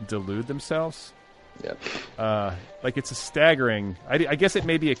delude themselves. Yep. It's a staggering. I guess it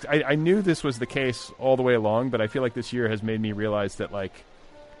may be. I knew this was the case all the way along, but I feel like this year has made me realize that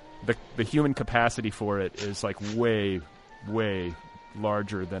the human capacity for it is way, way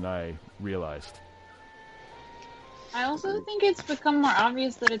larger than I realized. I also think it's become more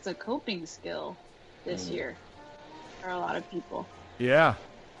obvious that it's a coping skill this year for a lot of people. Yeah.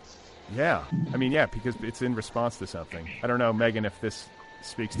 I mean, because it's in response to something. I don't know, Megan, if this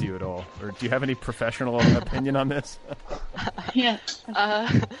speaks to you at all, or do you have any professional opinion on this? Yeah.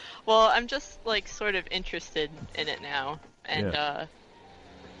 Well, I'm just sort of interested in it now, and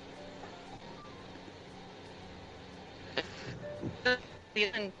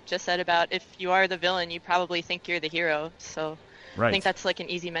Leland just said about if you are the villain, you probably think you're the hero. So right. I think that's an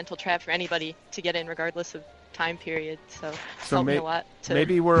easy mental trap for anybody to get in, regardless of time period. So it's helped me a lot.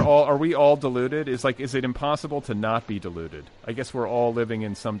 Maybe are we all deluded? Is it impossible to not be deluded? I guess we're all living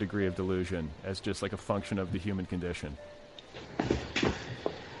in some degree of delusion as just a function of the human condition.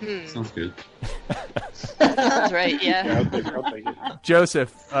 Sounds good. That sounds right. Yeah.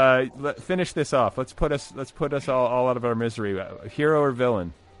 Joseph, finish this off. Let's put us all out of our misery. Hero or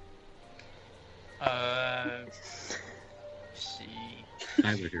villain? Let's see.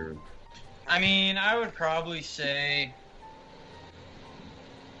 I'm a hero. I mean, I would probably say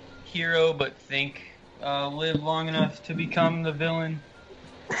hero, but live long enough to become the villain.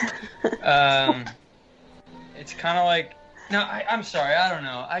 It's kind of no, I'm sorry, I don't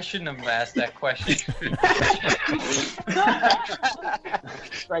know. I shouldn't have asked that question.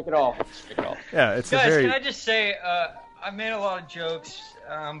 Strike it off. Yeah, it's Guys, can I just say, I've made a lot of jokes,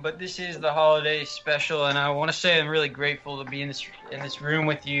 but this is the holiday special, and I want to say I'm really grateful to be in this room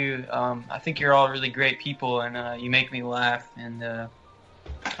with you. I think you're all really great people, and you make me laugh, and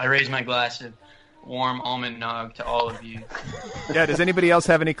I raise my glass of warm almond nog to all of you. Yeah, does anybody else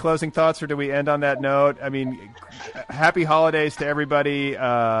have any closing thoughts, or do we end on that note? I mean, happy holidays to everybody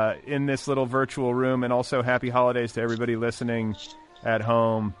in this little virtual room, and also happy holidays to everybody listening at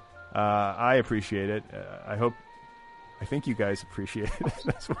home. I appreciate it. I think you guys appreciate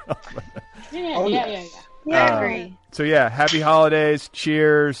it as well. Yeah. I agree. So happy holidays.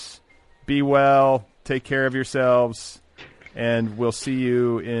 Cheers. Be well. Take care of yourselves. And we'll see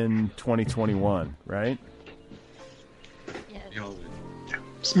you in 2021, right? Yes.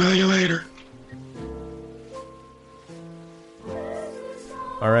 Smell you later.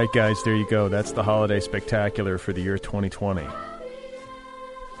 All right, guys, there you go. That's the holiday spectacular for the year 2020.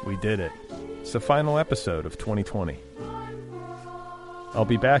 We did it. It's the final episode of 2020. I'll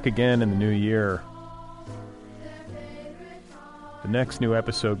be back again in the new year. The next new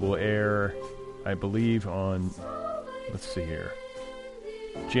episode will air, I believe, on... Let's see here.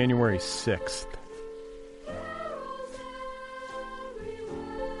 January 6th.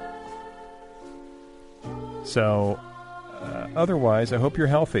 So, otherwise, I hope you're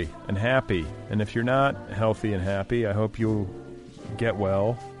healthy and happy. And if you're not healthy and happy, I hope you'll get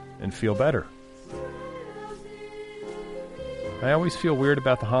well and feel better. I always feel weird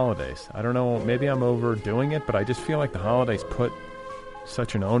about the holidays. I don't know, maybe I'm overdoing it, but I just feel like the holidays put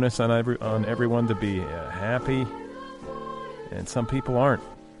such an onus on everyone to be happy, and some people aren't.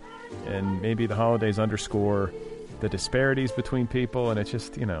 And maybe the holidays underscore the disparities between people, and it's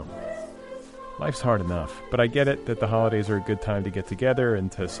just, life's hard enough. But I get it that the holidays are a good time to get together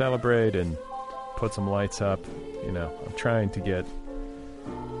and to celebrate and put some lights up. I'm trying to get,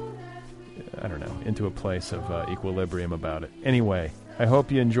 into a place of equilibrium about it. Anyway, I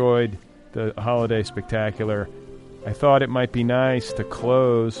hope you enjoyed the holiday spectacular. I thought it might be nice to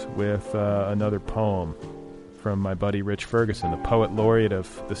close with another poem from my buddy Rich Ferguson, the poet laureate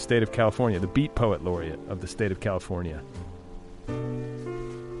of the state of California, the Beat Poet Laureate of the state of California.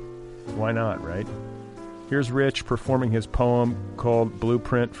 Why not, right? Here's Rich performing his poem called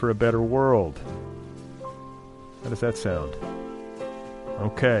Blueprint for a Better World. How does that sound?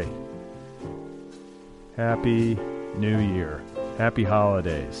 Okay. Happy New Year. Happy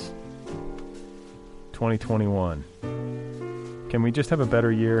holidays. 2021. Can we just have a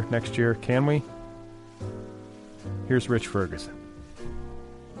better year next year? Can we? Here's Rich Ferguson.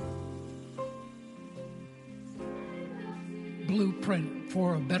 Blueprint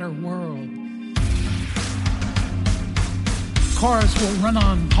for a better world. Cars will run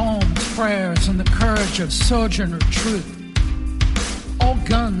on poems, prayers, and the courage of sojourner truth. All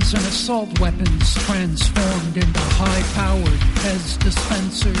guns and assault weapons transformed into high-powered Pez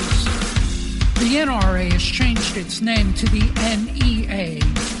dispensers. The NRA has changed its name to the NEA.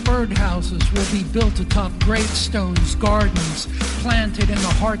 Birdhouses will be built atop gravestones, gardens planted in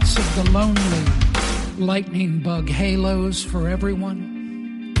the hearts of the lonely. Lightning bug halos for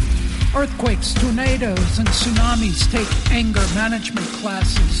everyone. Earthquakes, tornadoes, and tsunamis take anger management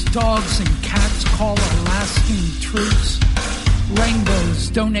classes. Dogs and cats call a lasting truce. Rainbows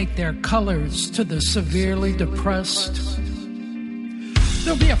donate their colors to the severely depressed.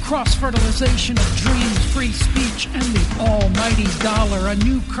 There'll be a cross-fertilization of dreams, free speech, and the almighty dollar, a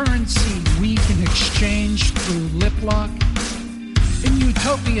new currency we can exchange through lip lock. In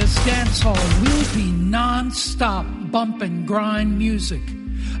Utopia's dance hall, we'll be non-stop bump and grind music,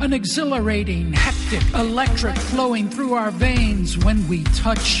 an exhilarating, hectic, electric flowing through our veins when we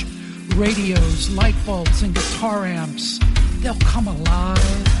touch radios, light bulbs, and guitar amps. They'll come alive.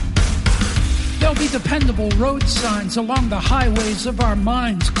 There'll be dependable road signs along the highways of our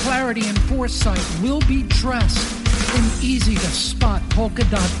minds. Clarity and foresight will be dressed in easy-to-spot polka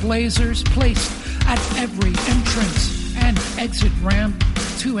dot blazers placed at every entrance and exit ramp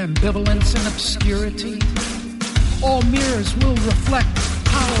to ambivalence and obscurity. All mirrors will reflect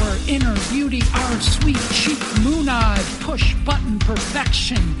our inner beauty, our sweet cheek, moon-eyed, push-button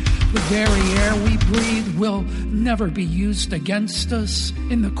perfection. The very air we breathe will never be used against us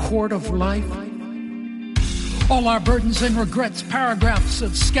in the court of life. All our burdens and regrets, paragraphs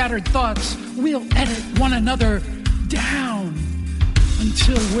of scattered thoughts, we'll edit one another down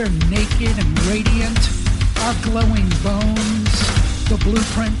until we're naked and radiant, our glowing bones, the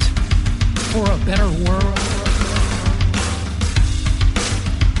blueprint for a better world.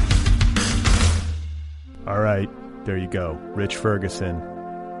 All right, there you go. Rich Ferguson,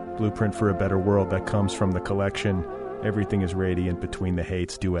 Blueprint for a Better World. That comes from the collection Everything is Radiant Between the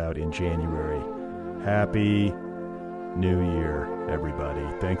Hates, due out in January. Happy New Year, everybody.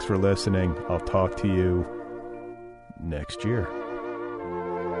 Thanks for listening. I'll talk to you next year.